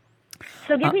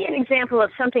 So give me an example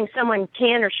of something someone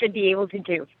can or should be able to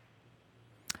do.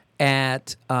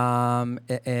 Because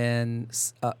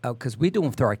we do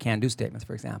them through our can-do statements,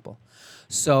 for example.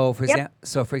 So for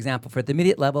example, for the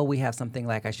immediate level, we have something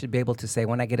like, I should be able to say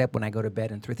when I get up, when I go to bed,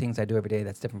 and 3 things I do every day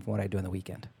that's different from what I do on the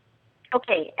weekend.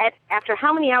 Okay. After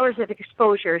how many hours of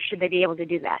exposure should they be able to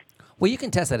do that? Well, you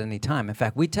can test at any time. In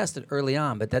fact, we tested early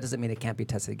on, but that doesn't mean it can't be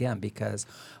tested again, because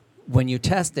when you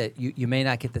test it, you may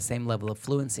not get the same level of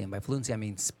fluency. And by fluency, I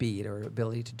mean speed or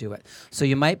ability to do it. So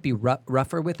you might be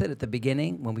rougher with it at the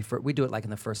beginning when we do it like in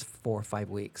the first 4 or 5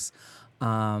 weeks.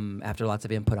 After lots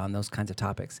of input on those kinds of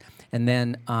topics, and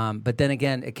then, but then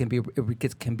again, it can be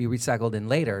recycled in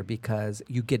later because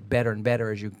you get better and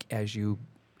better as you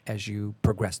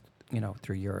progress,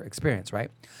 through your experience, right?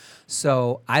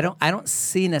 So I don't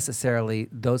see necessarily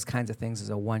those kinds of things as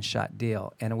a one-shot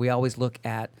deal, and we always look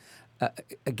at,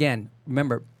 again,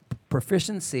 remember,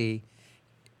 proficiency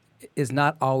is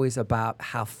not always about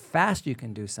how fast you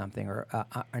can do something or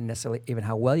necessarily even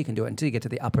how well you can do it until you get to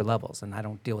the upper levels. And I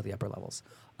don't deal with the upper levels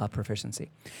of proficiency.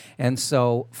 And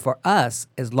so for us,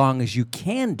 as long as you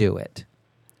can do it,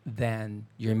 then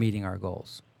you're meeting our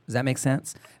goals. Does that make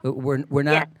sense? We're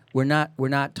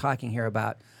not talking here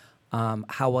about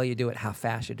how well you do it, how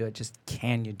fast you do it. Just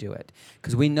can you do it?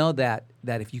 Because we know that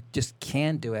if you just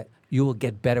can do it, you will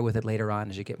get better with it later on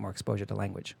as you get more exposure to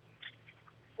language.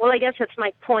 Well, I guess that's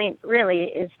my point, really,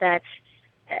 is that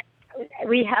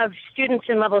we have students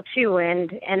in level 2,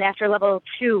 and after level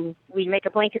 2, we make a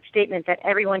blanket statement that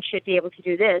everyone should be able to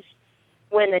do this,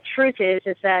 when the truth is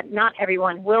that not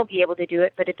everyone will be able to do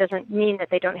it, but it doesn't mean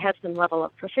that they don't have some level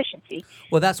of proficiency.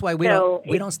 Well, that's why we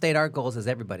don't state our goals as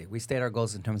everybody. We state our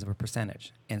goals in terms of a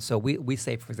percentage. And so we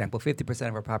say, for example, 50%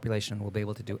 of our population will be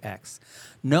able to do X,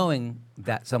 knowing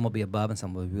that some will be above and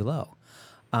some will be below.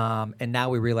 And now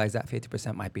we realize that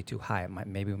 50% might be too high.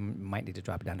 Maybe we might need to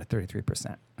drop it down to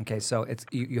 33%. Okay, so it's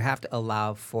you have to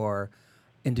allow for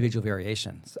individual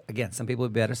variations. Again, some people will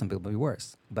be better, some people will be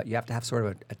worse. But you have to have sort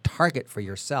of a target for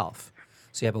yourself,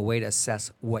 so you have a way to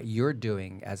assess what you're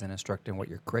doing as an instructor and what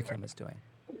your curriculum is doing.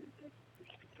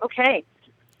 Okay.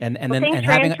 And well, then thanks and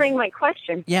for having answering my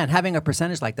question. Yeah, and having a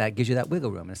percentage like that gives you that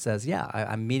wiggle room. It says, yeah,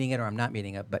 I'm meeting it or I'm not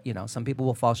meeting it. But some people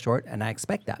will fall short, and I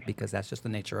expect that because that's just the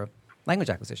nature of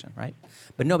language acquisition, right?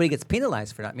 But nobody gets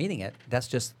penalized for not meeting it. That's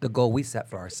just the goal we set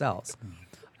for ourselves.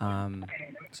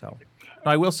 So,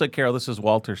 I will say, Carol, this is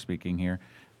Walter speaking here.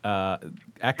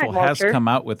 Actual Hi, has Walter. come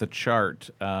out with a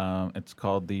chart. It's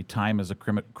called the Time as a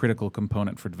Critical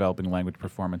Component for Developing Language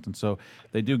Performance, and so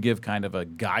they do give kind of a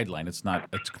guideline.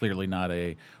 It's clearly not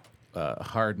a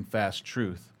hard and fast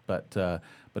truth, but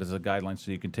it's a guideline,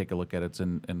 so you can take a look at it. It's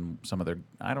in some of their.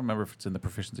 I don't remember if it's in the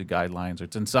proficiency guidelines or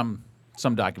it's in some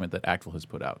document that Actual has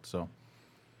put out. So,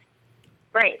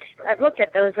 Right. I've looked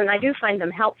at those, and I do find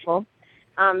them helpful.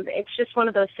 It's just one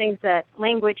of those things that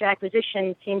language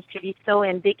acquisition seems to be so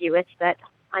ambiguous that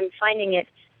I'm finding it,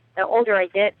 the older I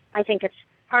get, I think it's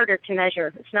harder to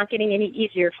measure. It's not getting any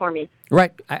easier for me.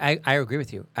 right, I agree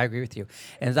with you.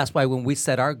 And that's why when we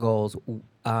set our goals,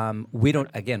 we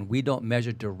don't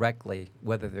measure directly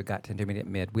whether they've got to intermediate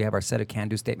mid. We have our set of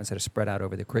can-do statements that are spread out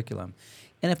over the curriculum.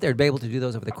 And if they're able to do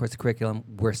those over the course of the curriculum,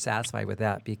 we're satisfied with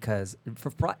that because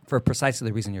for precisely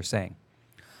the reason you're saying.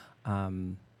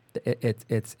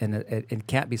 It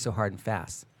can't be so hard and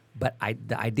fast. But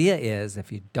the idea is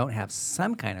if you don't have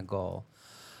some kind of goal,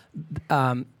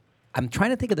 I'm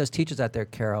trying to think of those teachers out there,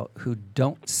 Carol, who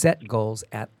don't set goals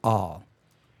at all.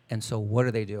 And so what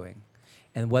are they doing?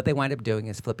 And what they wind up doing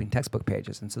is flipping textbook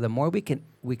pages. And so the more we can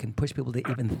push people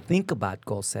to even think about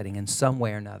goal setting in some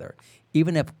way or another,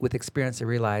 even if with experience they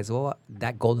realize, well,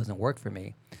 that goal doesn't work for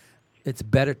me, it's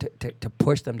better to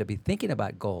push them to be thinking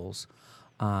about goals,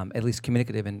 at least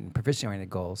communicative and proficiency-oriented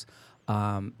goals,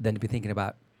 than to be thinking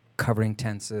about covering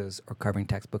tenses or covering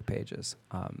textbook pages.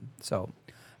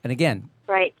 And again,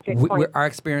 Right. Good point. our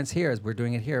experience here is we're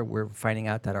doing it here. We're finding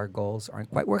out that our goals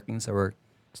aren't quite working, so we're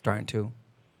starting to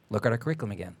look at our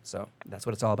curriculum again. So that's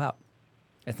what it's all about.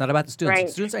 It's not about the students. Right.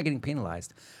 The students aren't getting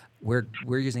penalized. We're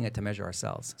using it to measure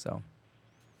ourselves. So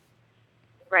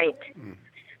Right.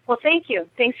 Well, thank you.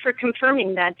 Thanks for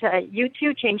confirming that you,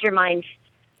 too, changed your mind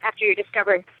after you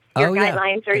discovered your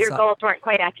guidelines or It's your goals weren't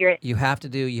quite accurate. you have to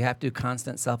do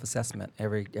constant self-assessment.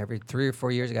 Every 3 or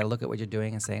 4 years, you got to look at what you're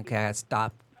doing and say, okay, I got to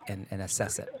stop and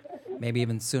assess it. Maybe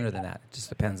even sooner than that. It just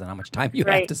depends on how much time you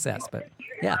have Right. to assess. But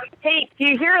yeah, Hey, do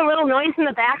you hear a little noise in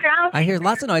the background? I hear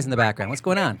lots of noise in the background. What's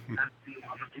going on?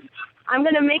 I'm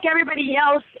going to make everybody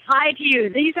yell hi to you.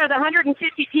 These are the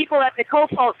 150 people at the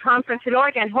COFALT conference in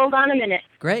Oregon. Hold on a minute.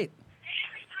 Great.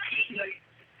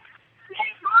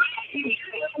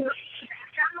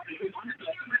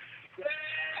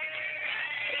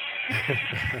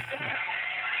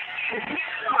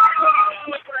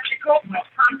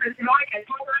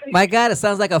 My God, it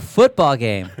sounds like a football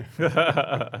game.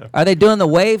 Are they doing the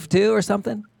wave too or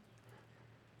something?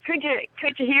 Could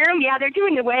you hear them? Yeah, they're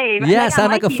doing the wave. Yeah, I it got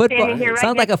sounded like a Mikey football. standing here right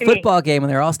Sounds like a next to me. football game,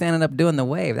 and they're all standing up doing the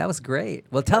wave. That was great.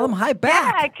 Well, tell them hi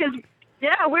back. Yeah, because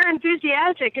Yeah, we're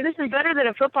enthusiastic, and this is better than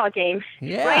a football game.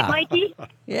 Yeah. Right, Mikey?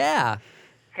 Yeah.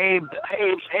 Hey,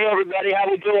 everybody, how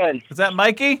we doing? Is that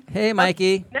Mikey? Hey,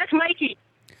 Mikey. That's Mikey.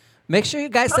 Make sure you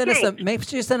guys send us Okay. some. Make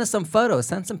sure you send us some photos.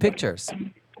 Send some pictures.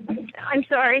 I'm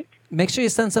sorry. Make sure you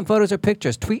send some photos or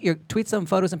pictures. Tweet some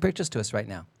photos and pictures to us right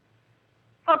now.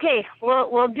 Okay,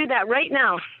 we'll do that right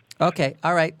now. Okay.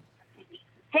 All right.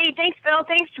 Hey, thanks, Bill.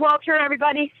 Thanks, Walter,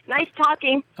 everybody. Nice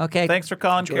talking. Okay. Thanks for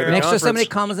calling, Enjoy the Carol. Make sure somebody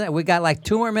conference. comes in. We got like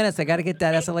 2 more minutes. I got to get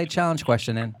that SLA challenge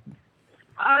question in.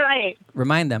 All right.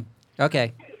 Remind them.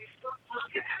 Okay.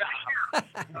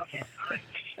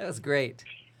 That was great.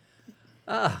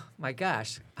 Oh my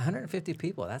gosh, 150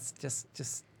 people. That's just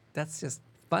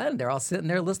fun. They're all sitting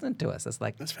there listening to us. It's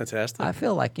like That's fantastic. I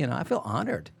feel like I feel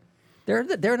honored. They're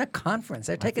in a conference.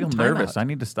 They're I taking feel time nervous. out. I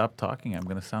need to stop talking. I'm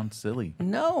going to sound silly.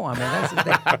 No, I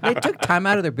mean they took time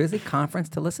out of their busy conference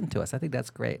to listen to us. I think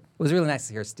that's great. It was really nice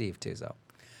to hear Steve too. So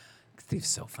Steve's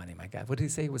so funny, my God. What did he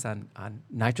say? He was on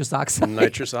nitrous oxide.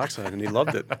 Nitrous oxide, and he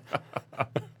loved it.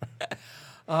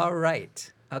 All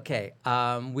right. Okay.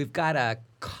 We've got a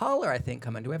caller, I think,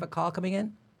 coming. Do we have a call coming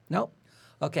in? Nope.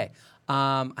 Okay.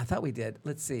 I thought we did.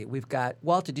 Let's see. We've got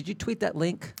Walter. Did you tweet that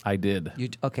link? I did.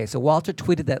 Okay. So Walter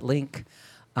tweeted that link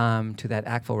to that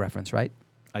ACFO reference, right?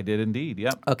 I did indeed.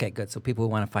 Yep. Okay, good. So people who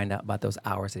want to find out about those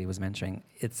hours that he was mentioning,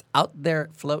 it's out there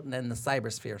floating in the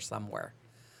cybersphere somewhere.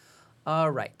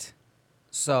 All right.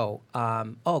 So,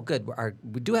 good.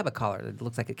 We do have a caller. It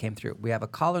looks like it came through. We have a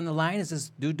caller on the line. Is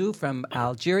this Dudu from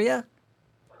Algeria?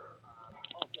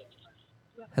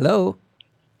 Hello?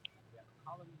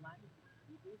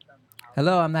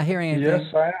 Hello, I'm not hearing anything.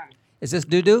 Yes, I am. Is this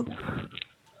Dudu?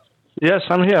 Yes,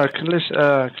 I'm here. Can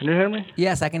you hear me?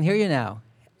 Yes, I can hear you now.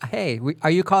 Hey, are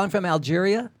you calling from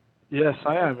Algeria? Yes,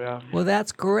 I am. Yeah. Well,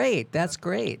 that's great. That's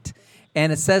great.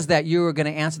 And it says that you were going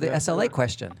to answer the SLA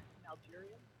question.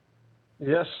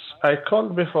 Yes, I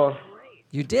called before.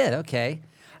 You did, okay.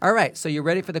 All right, so you're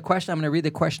ready for the question? I'm going to read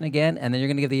the question again, and then you're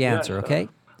going to give the answer, Yes, okay?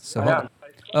 So I hold am. on.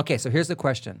 Okay, so here's the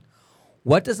question.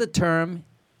 What does the term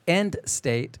end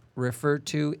state refer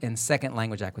to in second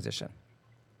language acquisition?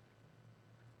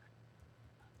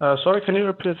 Sorry, can you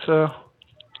repeat?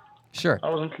 Sure. I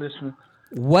wasn't listening.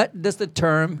 What does the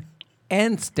term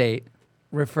end state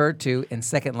refer to in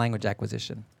second language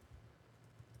acquisition?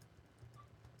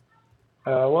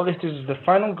 Well, it is the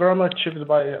final grammar achieved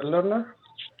by a learner.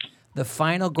 The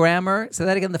final grammar, say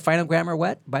that again, the final grammar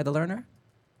what? By the learner?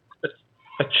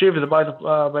 Achieved by the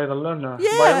learner. Yeah,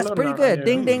 By a that's pretty learner, good. I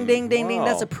Ding, mean. ding, ding, ding, ding.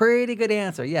 That's Wow. a pretty good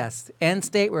answer. Yes. End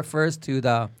state refers to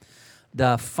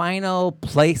the final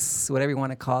place, whatever you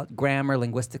want to call it, grammar,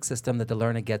 linguistic system that the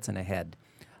learner gets in a head.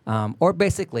 Or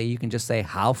basically, you can just say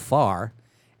how far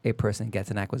a person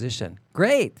gets in acquisition.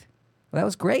 Great. Well, that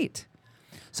was great.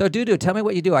 So, Dudu, tell me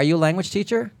what you do. Are you a language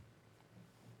teacher?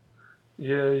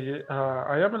 Yeah,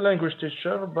 I am a language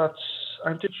teacher, but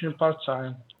I'm teaching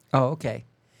part-time. Oh, okay.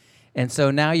 And so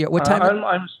now you're, what time? I'm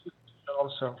a student teacher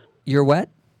also. You're what?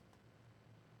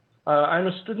 I'm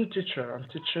a student teacher. I'm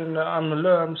teaching.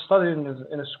 I'm studying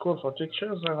in a school for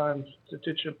teachers, and I'm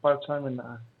teaching part-time in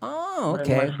Oh, in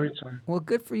okay. my free time. Well,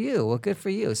 good for you. Well, good for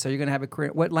you. So you're going to have a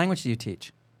career. What language do you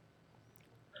teach?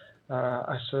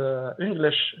 As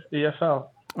English EFL.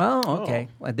 Oh, okay.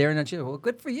 Well, they're in Nigeria. Well,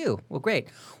 good for you. Well, great.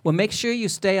 Well, make sure you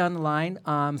stay on the line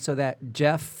so that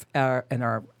Jeff and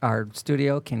our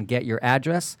studio can get your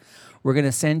address. We're going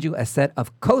to send you a set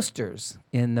of coasters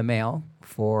in the mail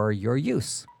for your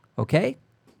use. Okay?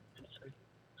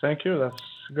 Thank you. That's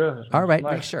good. All right.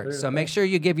 Nice. Make sure. Really So nice. make sure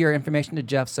you give your information to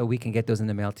Jeff so we can get those in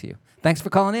the mail to you. Thanks for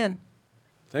calling in.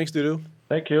 Thanks, Dudu.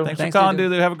 Thank you. Thanks Thanks, for calling, Dudu.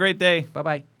 Dudu. Have a great day.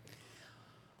 Bye-bye.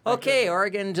 Okay,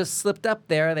 Oregon just slipped up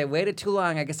there. They waited too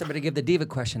long. I guess I better give the diva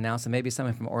question now, so maybe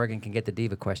someone from Oregon can get the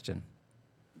diva question.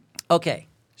 Okay.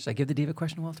 Should I give the diva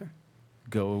question, Walter?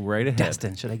 Go right ahead.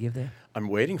 Destin, should I give that? I'm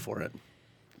waiting for it.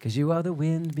 Because you are the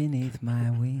wind beneath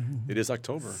my wings. It is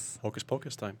October. Hocus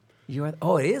Pocus time. You are.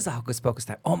 Oh, it is a Hocus Pocus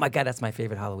time. Oh my God, that's my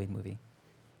favorite Halloween movie.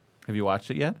 Have you watched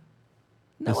it yet?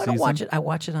 No, This I don't watch season? it. I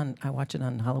watch it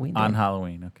on Halloween. On Day.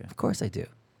 Halloween. Okay. Of course I do.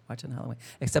 Watch it on Halloween.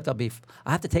 Except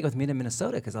I have to take it with me to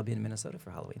Minnesota because I'll be in Minnesota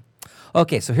for Halloween.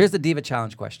 Okay, so here's the diva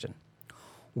challenge question.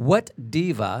 What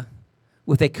diva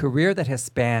with a career that has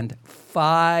spanned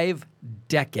 5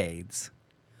 decades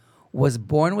was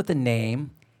born with the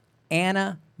name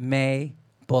Anna Mae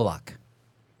Bullock?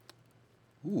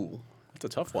 Ooh, that's a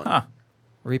tough one. Huh.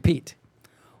 Repeat.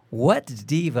 What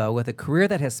diva with a career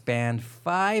that has spanned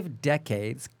 5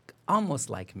 decades, almost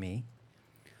like me,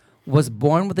 was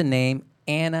born with the name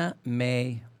Anna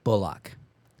Mae Bullock?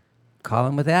 Call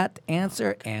in with that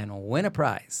answer and win a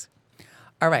prize.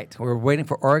 All right, we're waiting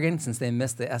for Oregon. Since they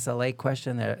missed the SLA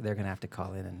question, they're going to have to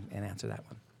call in and answer that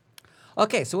one.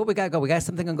 Okay, so what we got to go? We got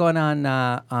something going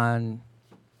on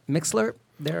Mixler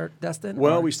there, Dustin?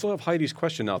 Well, or? we still have Heidi's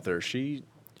question out there. She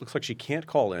looks like she can't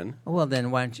call in. Well, then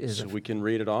why don't you... So we can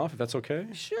read it off, if that's okay?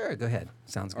 Sure, go ahead.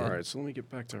 Sounds good. All right, so let me get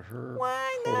back to her.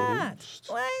 Why not?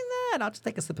 Why not? I'll just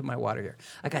take a sip of my water here.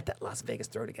 I got that Las Vegas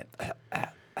throat again.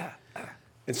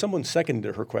 And someone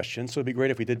seconded her question, so it'd be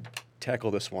great if we did tackle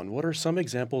this one. What are some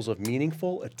examples of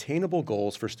meaningful, attainable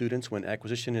goals for students when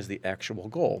acquisition is the actual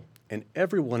goal, and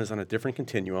everyone is on a different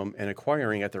continuum and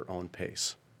acquiring at their own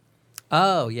pace?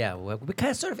 Oh, yeah. Well, we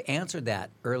kind of sort of answered that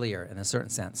earlier in a certain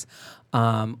sense.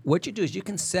 What you do is you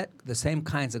can set the same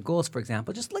kinds of goals, for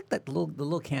example, just like the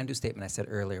little can-do statement I said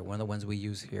earlier, one of the ones we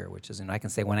use here, which is, I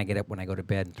can say when I get up, when I go to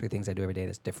bed, and 3 things I do every day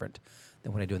that's different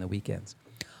than what I do on the weekends.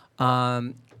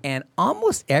 And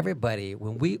almost everybody,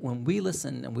 when we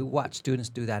listen and we watch students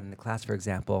do that in the class, for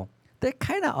example, they're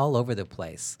kind of all over the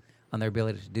place on their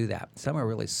ability to do that. Some are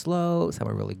really slow, some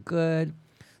are really good,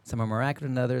 some are more accurate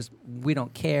than others. We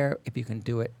don't care. If you can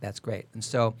do it, that's great. And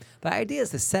so the idea is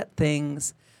to set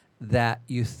things that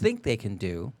you think they can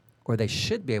do or they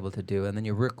should be able to do, and then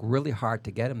you work really hard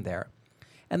to get them there.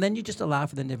 And then you just allow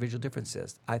for the individual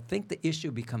differences. I think the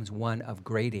issue becomes one of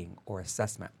grading or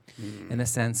assessment in the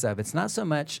sense of it's not so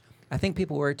much, I think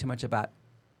people worry too much about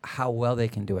how well they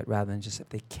can do it rather than just if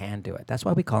they can do it. That's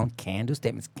why we call them can-do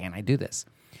statements. Can I do this?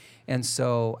 And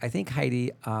so I think,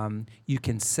 Heidi, you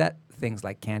can set things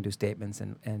like can-do statements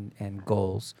and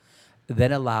goals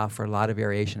that allow for a lot of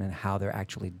variation in how they're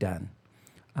actually done.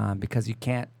 Because you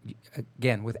can't,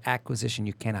 again, with acquisition,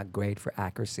 you cannot grade for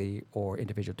accuracy or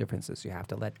individual differences. You have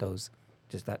to let those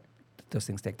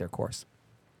things take their course.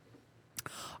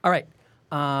 All right,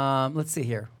 let's see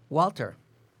here. Walter,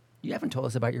 you haven't told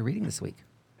us about your reading this week.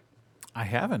 I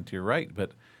haven't, you're right,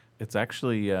 but it's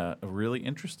actually really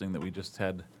interesting that we just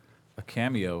had a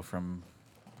cameo from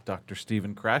Dr.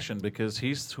 Stephen Krashen because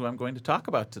he's who I'm going to talk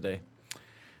about today.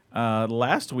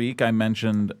 Last week I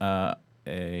mentioned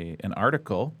an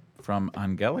article from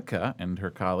Angelica and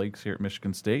her colleagues here at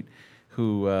Michigan State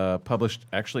who published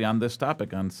actually on this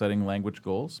topic, on setting language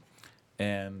goals.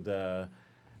 And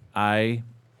I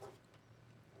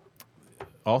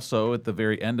also, at the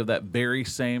very end of that very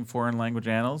same Foreign Language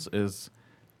Annals, is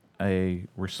a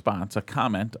response, a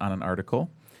comment on an article.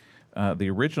 The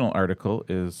original article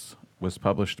was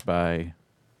published by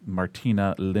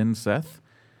Martina Linseth,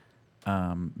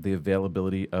 The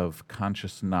Availability of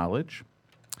Conscious Knowledge.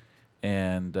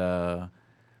 And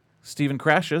Stephen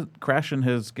Krashen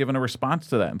has given a response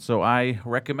to that. And so I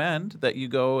recommend that you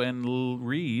go and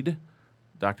read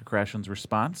Dr. Krashen's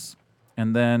response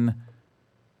and then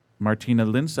Martina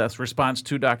Linseth's response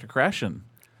to Dr. Krashen.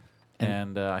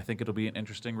 And I think it'll be an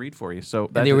interesting read for you. So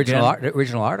and the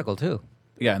original article, too.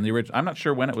 Yeah, and the original. I'm not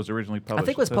sure when it was originally published. I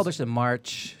think it was published in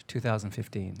March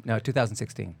 2015. No,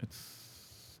 2016.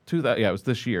 It was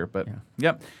this year, but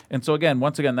yep. And so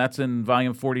once again, that's in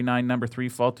volume 49, number 3,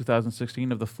 fall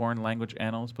 2016 of the Foreign Language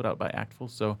Annals, put out by ACTFL.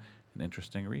 So an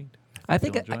interesting read. I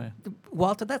think,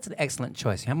 Walter, that's an excellent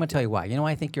choice. I'm going to tell you why. You know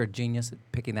why I think you're a genius at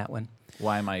picking that one?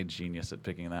 Why am I a genius at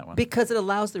picking that one? Because it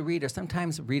allows the reader.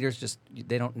 Sometimes readers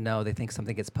they don't know. They think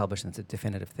something gets published and it's a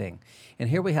definitive thing. And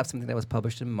here we have something that was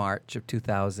published in March of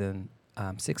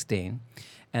 2016.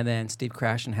 And then Steve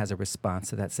Krashen has a response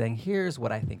to that saying, here's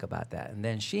what I think about that. And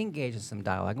then she engages some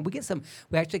dialogue. And we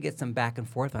actually get some back and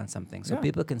forth on something so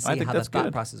people can see how the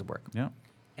thought processes work. Yeah.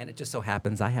 And it just so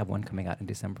happens I have one coming out in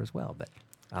December as well. But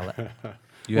I'll let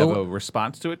you have a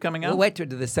response to it coming out? We'll wait till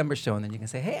the December show, and then you can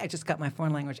say, hey, I just got my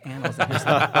Foreign Language Annals.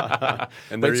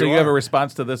 And so you have a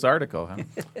response to this article, huh?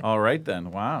 All right,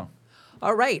 then. Wow.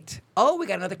 All right. Oh, we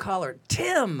got another caller.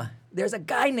 Tim. There's a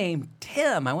guy named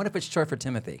Tim. I wonder if it's short for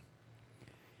Timothy.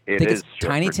 It is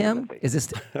Tiny Tim? Timothy. Is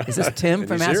this Tim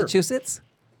from Massachusetts?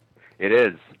 It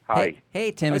is. Hi.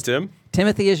 Hey, Tim. Hi, Tim.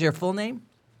 Timothy is your full name?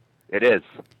 It is.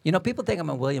 You know, people think I'm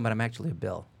a William, but I'm actually a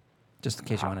Bill. Just in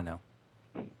case you want to know.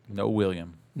 No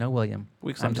William. No William.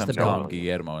 We sometimes call him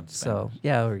Guillermo in Spanish.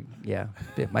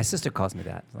 So, my sister calls me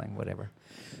that. It's like, whatever.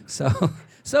 So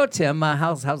Tim,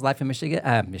 how's life in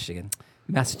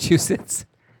Massachusetts?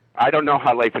 I don't know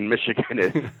how life in Michigan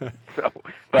is,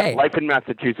 but life in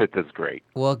Massachusetts is great.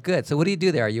 Well, good. So what do you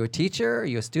do there? Are you a teacher? Are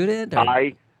you a student?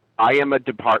 I am a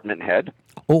department head.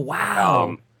 Oh,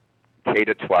 wow.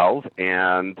 K-12,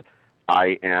 and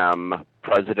I am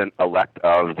president-elect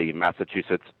of the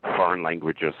Massachusetts Foreign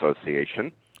Language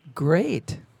Association.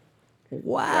 Great.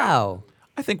 Wow.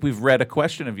 I think we've read a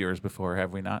question of yours before,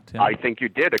 have we not, Tim? I think you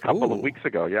did a couple of weeks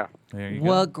ago, yeah. There you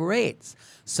Well, go. great.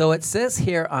 So it says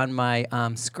here on my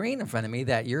screen in front of me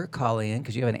that you're calling in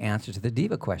because you have an answer to the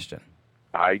diva question.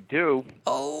 I do.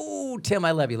 Oh, Tim,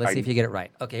 I love you. Let's see if you get it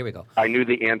right. Okay, here we go. I knew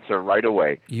the answer right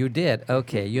away. You did.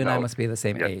 Okay, you and I No. must be the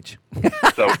same Yes. age.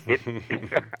 So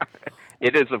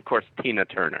it is, of course, Tina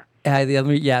Turner. Let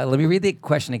me read the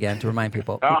question again to remind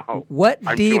people. Oh, What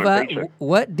I'm too diva? impatient.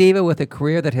 What diva with a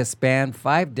career that has spanned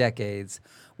 5 decades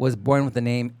was born with the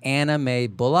name Anna Mae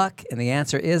Bullock? And the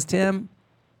answer is, Tim,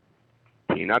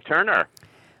 Tina Turner.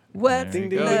 what's There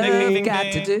you love go. Ding, ding, ding, got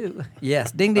ding. to do?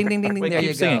 Yes, ding, ding, ding, ding, ding. Wait, There keep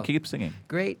you singing. go. Keep singing.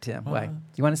 Great, Tim. Why?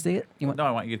 You want to sing it? You want? No,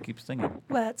 I want you to keep singing.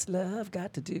 What's love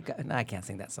got to do? No, I can't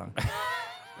sing that song.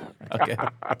 Okay.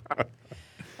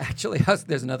 Actually,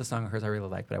 there's another song of hers I really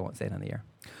like, but I won't say it on the air.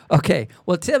 Okay.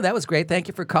 Well, Tim, that was great. Thank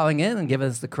you for calling in and giving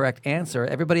us the correct answer.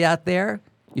 Everybody out there,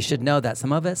 you should know that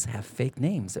some of us have fake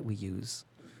names that we use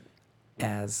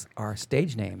as our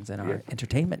stage names and our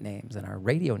entertainment names and our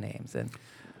radio names. And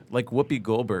Like Whoopi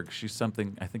Goldberg, she's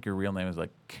something, I think her real name is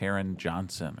like Karen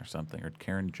Johnson or something, or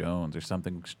Karen Jones or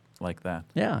something like that.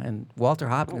 yeah, and Walter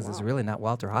Hopkins is really not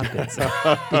Walter Hopkins. So,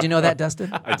 did you know that,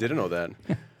 Dustin? I didn't know that.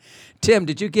 Tim,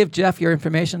 did you give Jeff your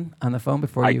information on the phone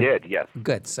before I you? did, yes.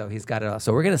 Good. So he's got it all.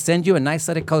 So we're going to send you a nice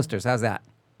set of coasters. How's that?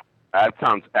 That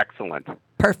sounds excellent.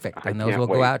 Perfect. I And those can't will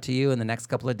go wait. out to you in the next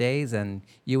couple of days, and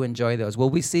you enjoy those.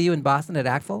 Will we see you in Boston at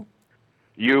ACTFL?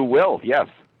 You will, yes.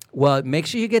 Well, make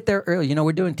sure you get there early. You know,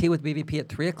 we're doing Tea with BVP at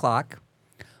 3 o'clock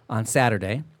on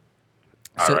Saturday.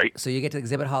 All right. So you get to the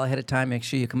exhibit hall ahead of time. Make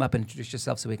sure you come up and introduce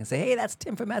yourself so we can say, hey, that's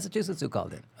Tim from Massachusetts who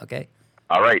called in. Okay?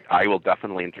 All right. I will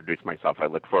definitely introduce myself. I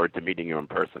look forward to meeting you in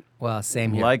person. Well,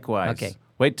 same here. Likewise. Okay.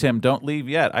 Wait, Tim, don't leave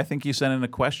yet. I think you sent in a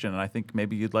question, and I think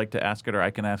maybe you'd like to ask it, or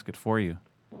I can ask it for you.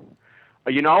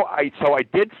 You know, I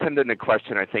did send in a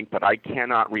question, I think, but I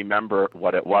cannot remember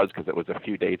what it was because it was a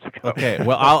few days ago. Okay,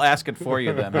 well, I'll ask it for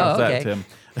you then. How's okay. that,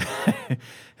 Tim?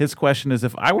 His question is,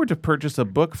 if I were to purchase a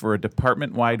book for a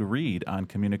department-wide read on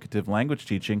communicative language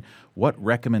teaching, what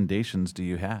recommendations do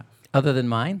you have? Other than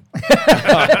mine?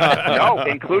 No,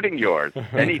 including yours.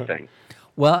 Anything.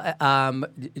 Well,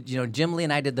 you know, Jim Lee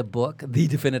and I did the book, the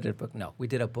definitive book. No, we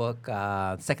did a book.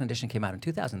 Second edition came out in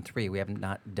 2003. We have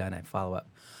not done a follow-up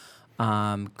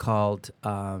called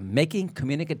Making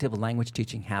Communicative Language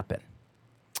Teaching Happen.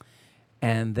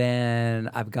 And then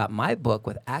I've got my book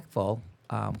with ACTFL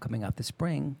coming out this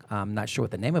spring. I'm not sure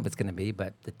what the name of it's going to be,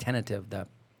 but the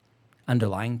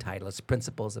underlying title is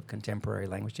Principles of Contemporary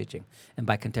Language Teaching. And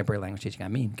by contemporary language teaching, I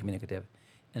mean communicative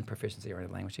and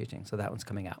proficiency-oriented language teaching. So that one's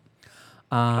coming out.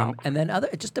 And then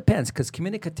it just depends, because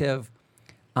communicative,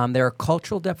 there are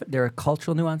cultural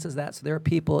nuances that. So there are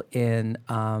people in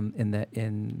the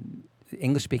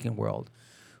English-speaking world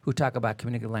who talk about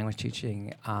communicative language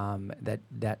teaching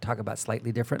that talk about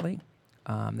slightly differently.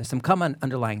 There's some common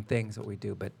underlying things that we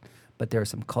do, but there are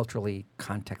some culturally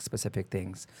context-specific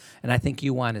things. And I think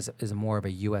U1 is more of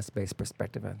a U.S.-based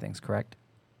perspective on things, correct?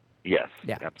 Yes,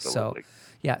 Yeah. absolutely. So,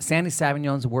 yeah, Sandy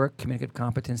Savignon's work, Communicative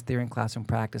Competence Theory in Classroom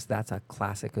Practice, that's a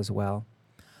classic as well.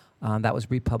 That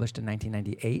was republished in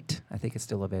 1998. I think it's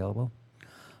still available.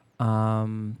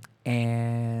 And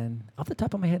off the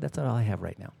top of my head, that's all I have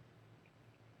right now.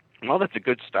 Well, that's a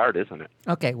good start, isn't it?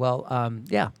 Okay, well,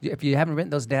 yeah, if you haven't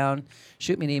written those down,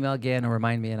 shoot me an email again or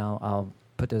remind me, and I'll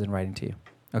put those in writing to you.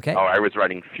 Okay? Oh, I was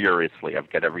writing furiously. I've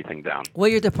got everything down. Well,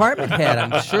 you're department head.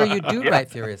 I'm sure you do Yeah, write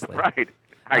furiously. Right.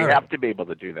 I All right. have to be able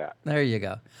to do that. There you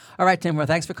go. All right, Tim, well,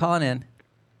 thanks for calling in.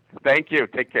 Thank you.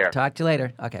 Take care. Talk to you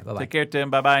later. Okay, bye-bye. Take care, Tim.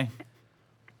 Bye-bye.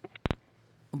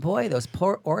 Boy, those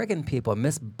poor Oregon people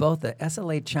missed both the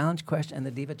SLA challenge question and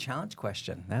the Diva challenge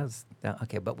question. That was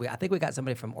okay, but I think we got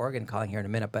somebody from Oregon calling here in a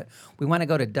minute. But we want to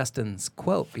go to Dustin's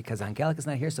quote because Angelica's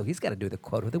not here, so he's got to do the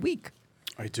quote of the week.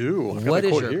 I do. I've got What the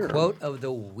is quote your here. quote of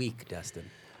the week, Dustin?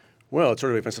 Well, it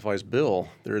sort of exemplifies Bill.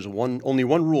 There is only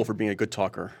one rule for being a good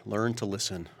talker: learn to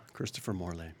listen. Christopher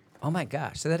Morley. Oh my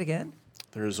gosh, say that again.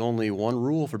 There is only one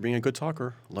rule for being a good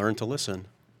talker: learn to listen.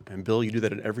 And Bill, you do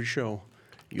that in every show.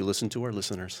 You listen to our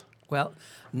listeners. Well,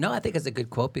 no, I think it's a good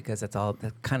quote because that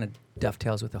kind of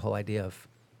dovetails with the whole idea of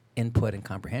input and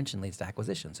comprehension leads to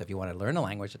acquisition. So if you want to learn a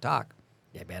language to talk,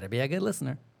 you better be a good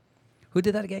listener. Who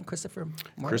did that again? Christopher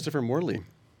Morley? Christopher Morley.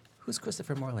 Who's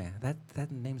Christopher Morley?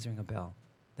 That name's ring a bell.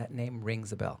 That name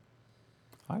rings a bell.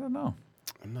 I don't know.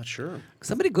 I'm not sure.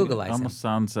 Somebody Google him. Almost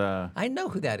sounds... I know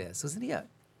who that is. Wasn't he a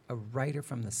writer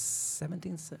from the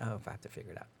 17th? Oh, I have to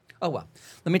figure it out. Oh, well.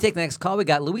 Let me take the next call. We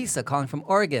got Louisa calling from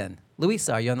Oregon.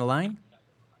 Louisa, are you on the line?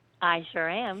 I sure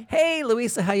am. Hey,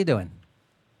 Louisa, how you doing?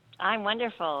 I'm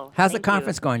wonderful. How's the Thank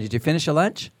conference you. going? Did you finish your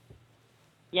lunch?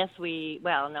 Yes,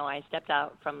 no, I stepped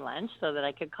out from lunch so that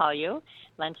I could call you.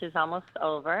 Lunch is almost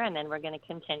over, and then we're going to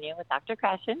continue with Dr.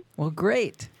 Krashen. Well,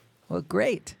 great.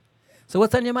 So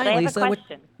what's on your mind, I have a Lisa?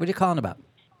 question. What are you calling about?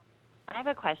 I have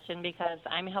a question because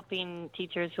I'm helping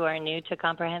teachers who are new to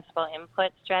comprehensible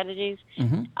input strategies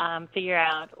figure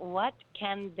out what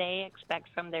can they expect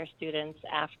from their students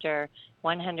after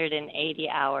 180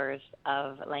 hours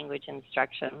of language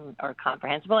instruction or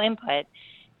comprehensible input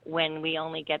when we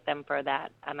only get them for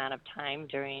that amount of time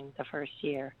during the first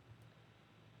year.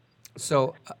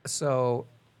 So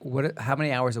what? How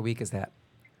many hours a week is that?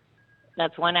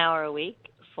 That's 1 hour a week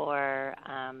for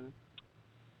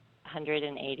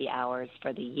 180 hours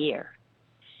for the year.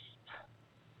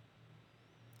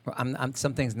 Well,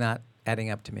 something's not adding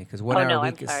up to me because 1 hour a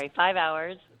week I'm sorry. 5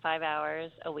 hours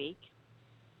a week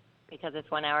because it's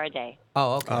 1 hour a day.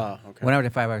 Oh, okay. Okay. 1 hour to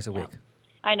 5 hours a week.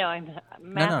 I know.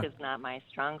 Math is not my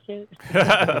strong suit.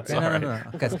 No.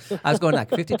 Okay, I was going back.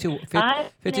 52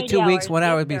 weeks, 1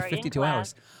 hour would be 52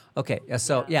 hours. Okay,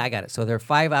 so I got it. So there are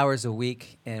 5 hours a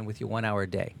week and with you 1 hour a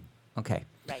day. Okay.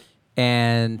 Right.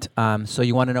 And so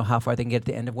you want to know how far they can get at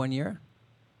the end of 1 year?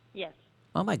 Yes.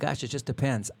 Oh my gosh, it just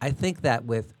depends. I think that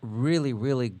with really,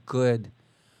 really good,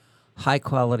 high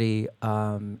quality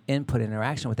input,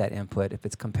 interaction with that input, if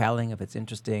it's compelling, if it's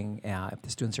interesting, if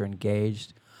the students are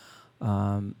engaged,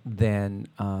 then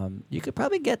you could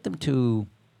probably get them to,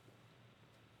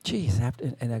 in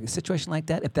a situation like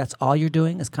that, if that's all you're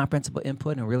doing is comprehensible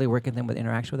input and really working them with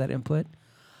interaction with that input,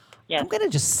 I'm going to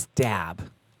just stab.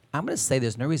 I'm going to say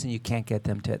there's no reason you can't get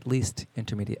them to at least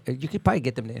intermediate. You could probably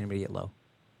get them to intermediate low.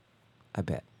 I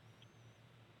bet.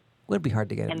 Would be hard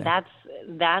to get in there. And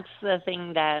that's the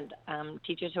thing that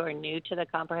teachers who are new to the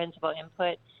comprehensible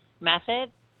input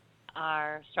method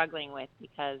are struggling with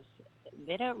because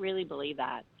they don't really believe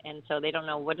that. And so they don't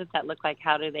know, what does that look like?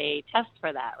 How do they test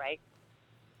for that, right?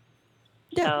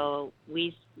 Yeah. So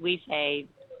we say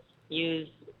use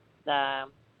the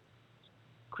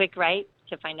quick write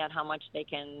to find out how much they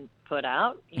can put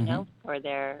out, you know, for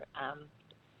their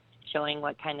showing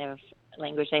what kind of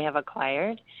language they have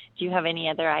acquired. Do you have any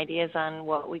other ideas on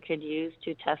what we could use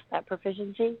to test that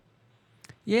proficiency?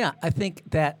 Yeah, I think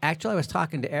that actually I was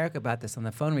talking to Eric about this on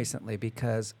the phone recently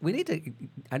because we need to,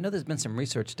 I know there's been some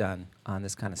research done on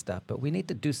this kind of stuff, but we need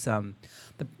to do some,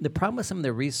 the problem with some of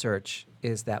the research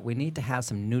is that we need to have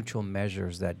some neutral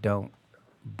measures that don't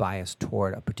bias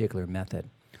toward a particular method.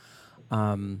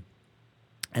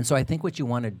 And so I think what you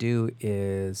want to do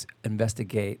is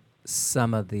investigate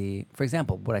some of the, for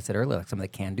example, what I said earlier, like some of the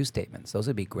can-do statements. Those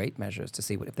would be great measures to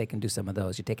see if they can do some of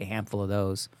those. You take a handful of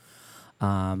those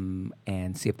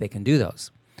and see if they can do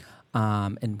those,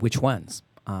 and which ones.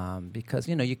 Because,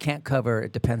 you know, you can't cover,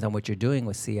 it depends on what you're doing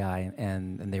with CI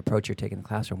and the approach you're taking in the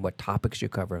classroom, what topics you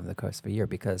cover over the course of a year,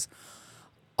 because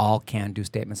all can-do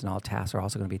statements and all tasks are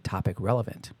also going to be topic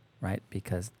relevant, right?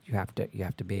 Because you have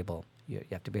to be able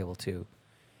to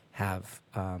have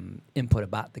input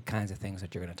about the kinds of things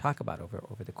that you're going to talk about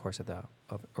over the course of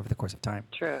time.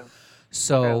 True.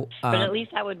 So, True. But at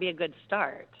least that would be a good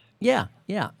start. Yeah.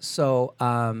 So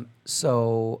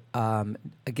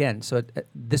again,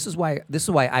 this is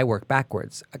why I work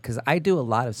backwards, because I do a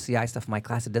lot of CI stuff in my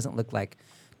class. It doesn't look like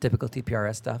typical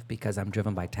TPRS stuff because I'm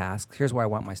driven by tasks. Here's where I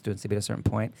want my students to be at a certain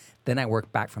point. Then I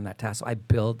work back from that task. So I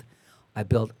build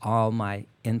all my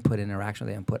input, interaction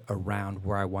with the input around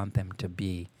where I want them to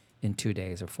be in 2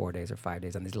 days or 4 days or 5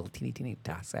 days on these little teeny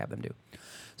tasks I have them do.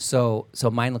 So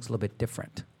mine looks a little bit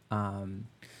different.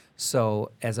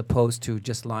 So as opposed to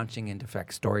just launching into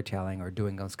storytelling or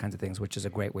doing those kinds of things, which is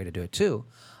a great way to do it too,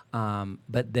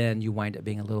 but then you wind up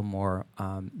being a little more,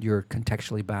 you're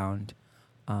contextually bound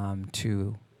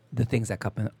to the things that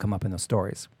come up in those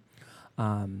stories.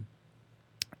 And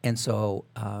so,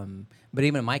 but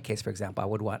even in my case, for example,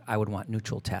 I would want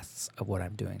neutral tests of what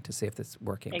I'm doing to see if it's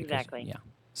working. Exactly. Because,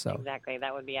 So exactly,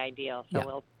 that would be ideal. So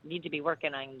we'll need to be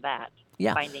working on that.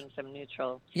 Yeah. Finding some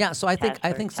neutral. Yeah. So I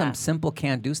think some simple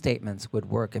can-do statements would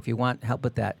work. If you want help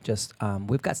with that, just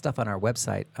we've got stuff on our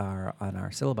website, on our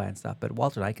syllabi and stuff. But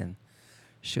Walter and I can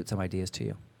shoot some ideas to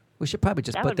you. We should probably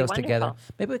just put those together.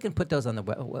 Maybe we can put those on the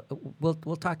web.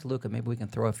 We'll talk to Luca. Maybe we can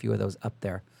throw a few of those up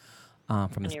there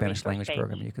from the Spanish language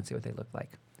program. You can see what they look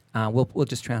like. We'll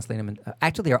just translate them.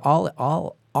 Actually, they're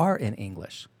all are in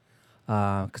English.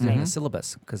 Because they're in the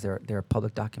syllabus, because they're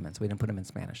public documents. We didn't put them in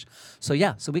Spanish. So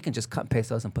so we can just cut and paste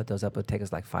those and put those up. It'll take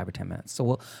us like 5 or 10 minutes. So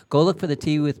we'll go look for the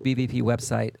Tea with BVP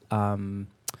website in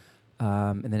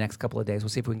the next couple of days. We'll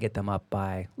see if we can get them up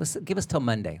by, give us till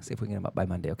Monday. See if we can get them up by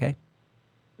Monday, okay?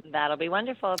 That'll be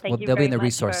wonderful. Thank you they'll be very in the much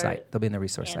resource for site. They'll be in the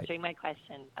resource site. answering my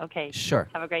question. Okay. Sure.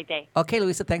 Have a great day. Okay,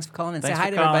 Louisa, thanks for calling and Thanks say hi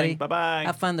for to everybody. calling. Bye-bye.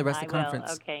 Have fun the rest I of the will.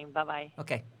 conference. Okay. Bye-bye.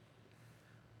 Okay.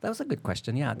 That was a good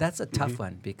question. Yeah, that's a tough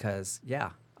one because,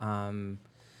 and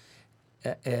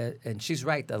she's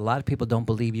right. A lot of people don't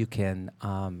believe you can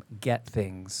get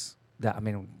things.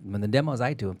 When the demos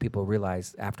I do, and people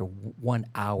realize after 1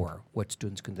 hour what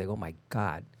students can, they go, oh my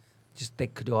God, they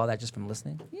could do all that just from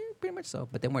listening? Yeah, pretty much so.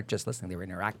 But they weren't just listening, they were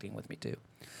interacting with me too.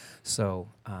 So,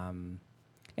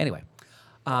 anyway.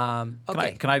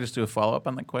 Okay. Can I just do a follow-up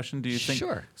on that question? Do you think?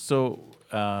 Sure. So,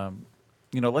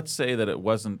 let's say that it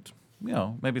wasn't,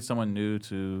 maybe someone new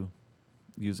to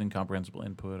using comprehensible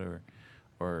input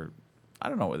or I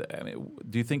don't know. I mean,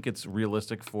 do you think it's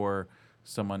realistic for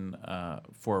someone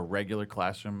for a regular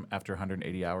classroom after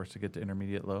 180 hours to get to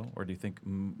intermediate low? Or do you think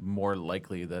more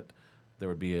likely that there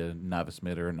would be a novice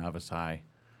mid or a novice high?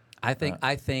 I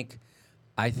think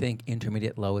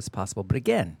intermediate low is possible. But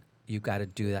again, you've got to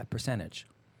do that percentage.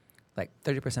 Like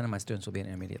 30% of my students will be in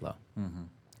intermediate low. Mm-hmm.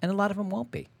 And a lot of them won't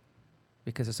be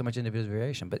because there's so much individual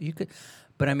variation. But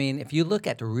if you look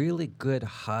at really good,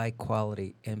 high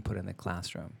quality input in the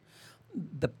classroom,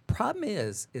 the problem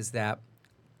is that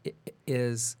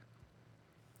it's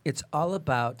all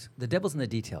about the devil's in the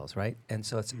details, right? And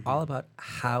so it's all about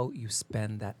how you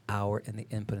spend that hour in the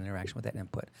input and interaction with that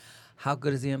input. How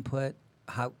good is the input?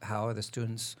 How are the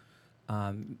students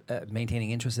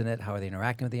maintaining interest in it? How are they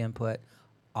interacting with the input?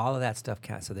 All of that stuff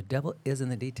counts. So the devil is in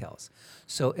the details.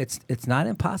 So it's not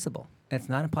impossible. It's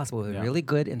not impossible with a really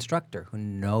good instructor who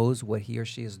knows what he or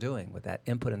she is doing with that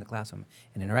input in the classroom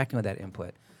and interacting with that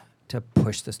input to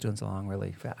push the students along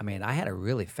really fast. I mean, I had a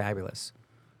really fabulous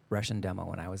Russian demo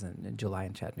when I was in July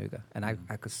in Chattanooga, and I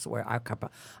could swear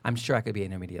I'm sure I could be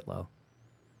intermediate low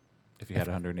if you had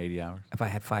 180 hours. If I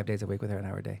had 5 days a week with her, an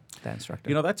hour a day, that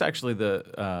instructor. That's actually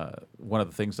the one of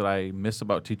the things that I miss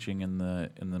about teaching in the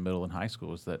middle and high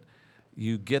school is that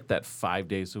you get that 5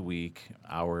 days a week,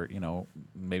 hour,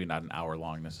 maybe not an hour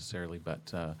long necessarily,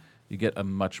 but you get a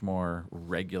much more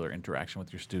regular interaction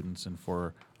with your students and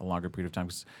for a longer period of time.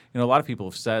 'Cause, a lot of people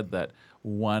have said that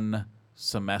one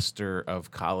semester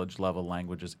of college level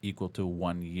language is equal to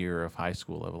 1 year of high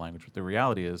school level language. But the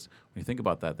reality is, when you think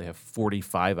about that, they have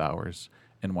 45 hours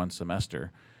in one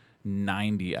semester,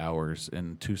 90 hours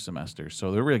in 2 semesters.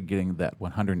 So they're really getting that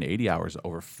 180 hours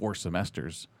over 4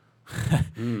 semesters.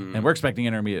 And we're expecting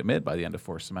intermediate mid by the end of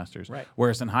 4 semesters. Right.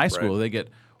 Whereas in high school, they get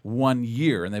 1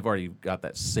 year, and they've already got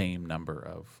that same number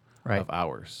of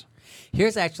hours.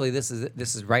 Here's actually this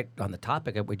is right on the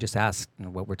topic that we just asked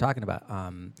what we're talking about.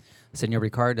 Senor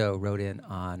Ricardo wrote in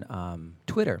on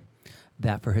Twitter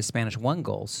that for his Spanish 1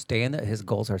 goals, his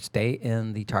goals are stay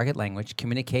in the target language,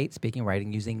 communicate, speaking,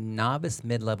 writing using novice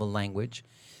mid-level language.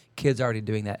 Kids are already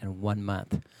doing that in 1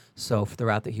 month. So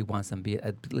throughout that, he wants them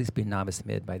at least be novice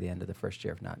mid by the end of the first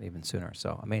year, if not even sooner.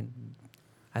 So I mean,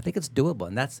 I think it's doable,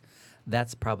 and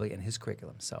that's probably in his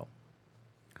curriculum. So.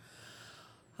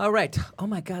 All right. Oh,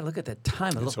 my God, look at the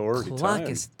time. The little clock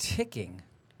is ticking.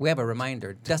 We have a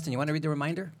reminder. Dustin, you want to read the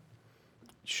reminder?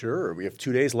 Sure. We have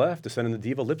 2 days left to send in the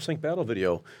Diva lip sync battle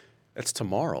video. That's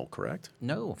tomorrow, correct?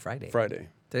 No, Friday.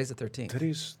 Today's the 13th.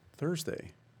 Today's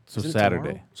Thursday. So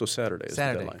Saturday. So Saturday is the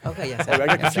deadline. Okay, yes. I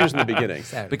got confused in the beginning.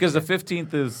 Saturday. Because the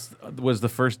 15th was the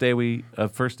first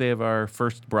day of our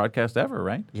first broadcast ever,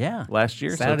 right? Yeah. Last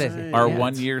year. Saturday. So it's our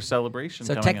 1 year celebration.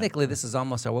 So coming technically, this is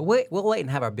almost our. We'll wait and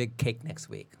have our big cake next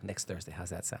Thursday. How's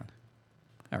that sound?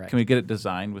 All right. Can we get it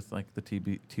designed with like the T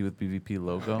with BVP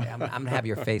logo? Okay, I'm going to have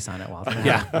your face on it, Walter.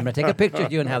 Yeah. I'm going to take a picture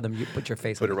of you and have them put your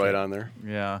face on it. Put it right on there.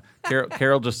 Yeah.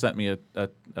 Carol just sent me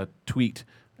a tweet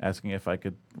asking if I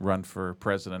could run for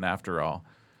president after all.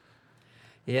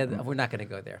 Yeah, we're not going to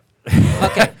go there.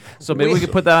 Okay. So maybe we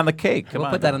could put that on the cake. We'll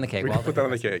put that on the cake. We Walter. can put that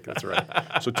on the cake. That's right.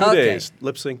 So 2 days,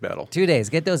 lip sync battle. 2 days.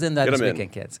 Get those in this in.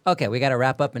 weekend, kids. Okay, we got to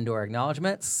wrap up and do our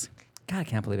acknowledgments. God, I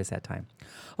can't believe it's that time.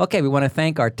 Okay, we want to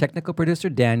thank our technical producer,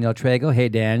 Daniel Trago. Hey,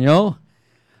 Daniel.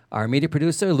 Our media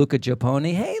producer, Luca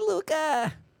Giappone. Hey,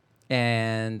 Luca.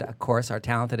 And, of course, our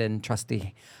talented and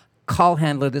trusty call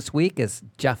handler this week is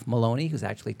Jeff Maloney, who's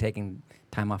actually taking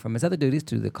time off from his other duties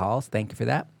to do the calls. Thank you for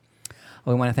that.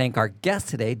 We want to thank our guest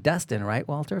today, Dustin, right,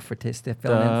 Walter, for filling in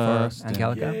for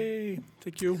Angelica. Yay.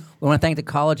 Thank you. We want to thank the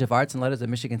College of Arts and Letters of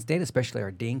Michigan State, especially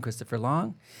our Dean, Christopher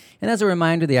Long. And as a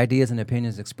reminder, the ideas and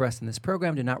opinions expressed in this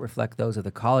program do not reflect those of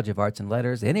the College of Arts and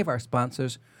Letters, any of our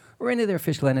sponsors, or any other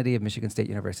official entity of Michigan State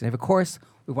University. And of course,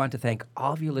 we want to thank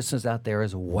all of you listeners out there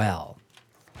as well.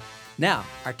 Now,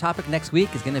 our topic next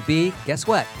week is going to be, guess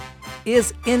what?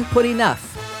 Is input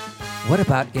enough? What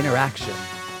about interaction?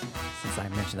 Since I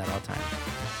mention that all the time.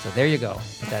 So there you go.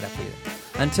 Put that up for you.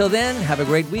 Until then, have a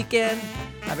great weekend.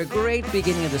 Have a great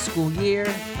beginning of the school year.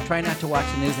 Try not to watch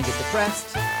the news and get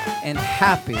depressed. And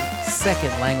happy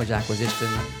second language acquisition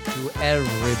to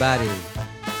everybody.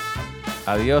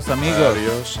 Adios, amigos.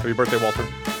 Adios. Happy birthday, Walter.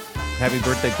 Happy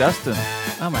birthday, Dustin.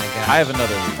 Oh, my God. I have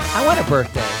another week. I want a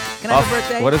birthday. Can I have a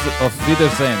birthday? What is it? Auf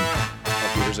Wiedersehen.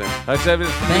 Auf Wiedersehen.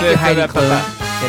 Thank you, Heidi Klum.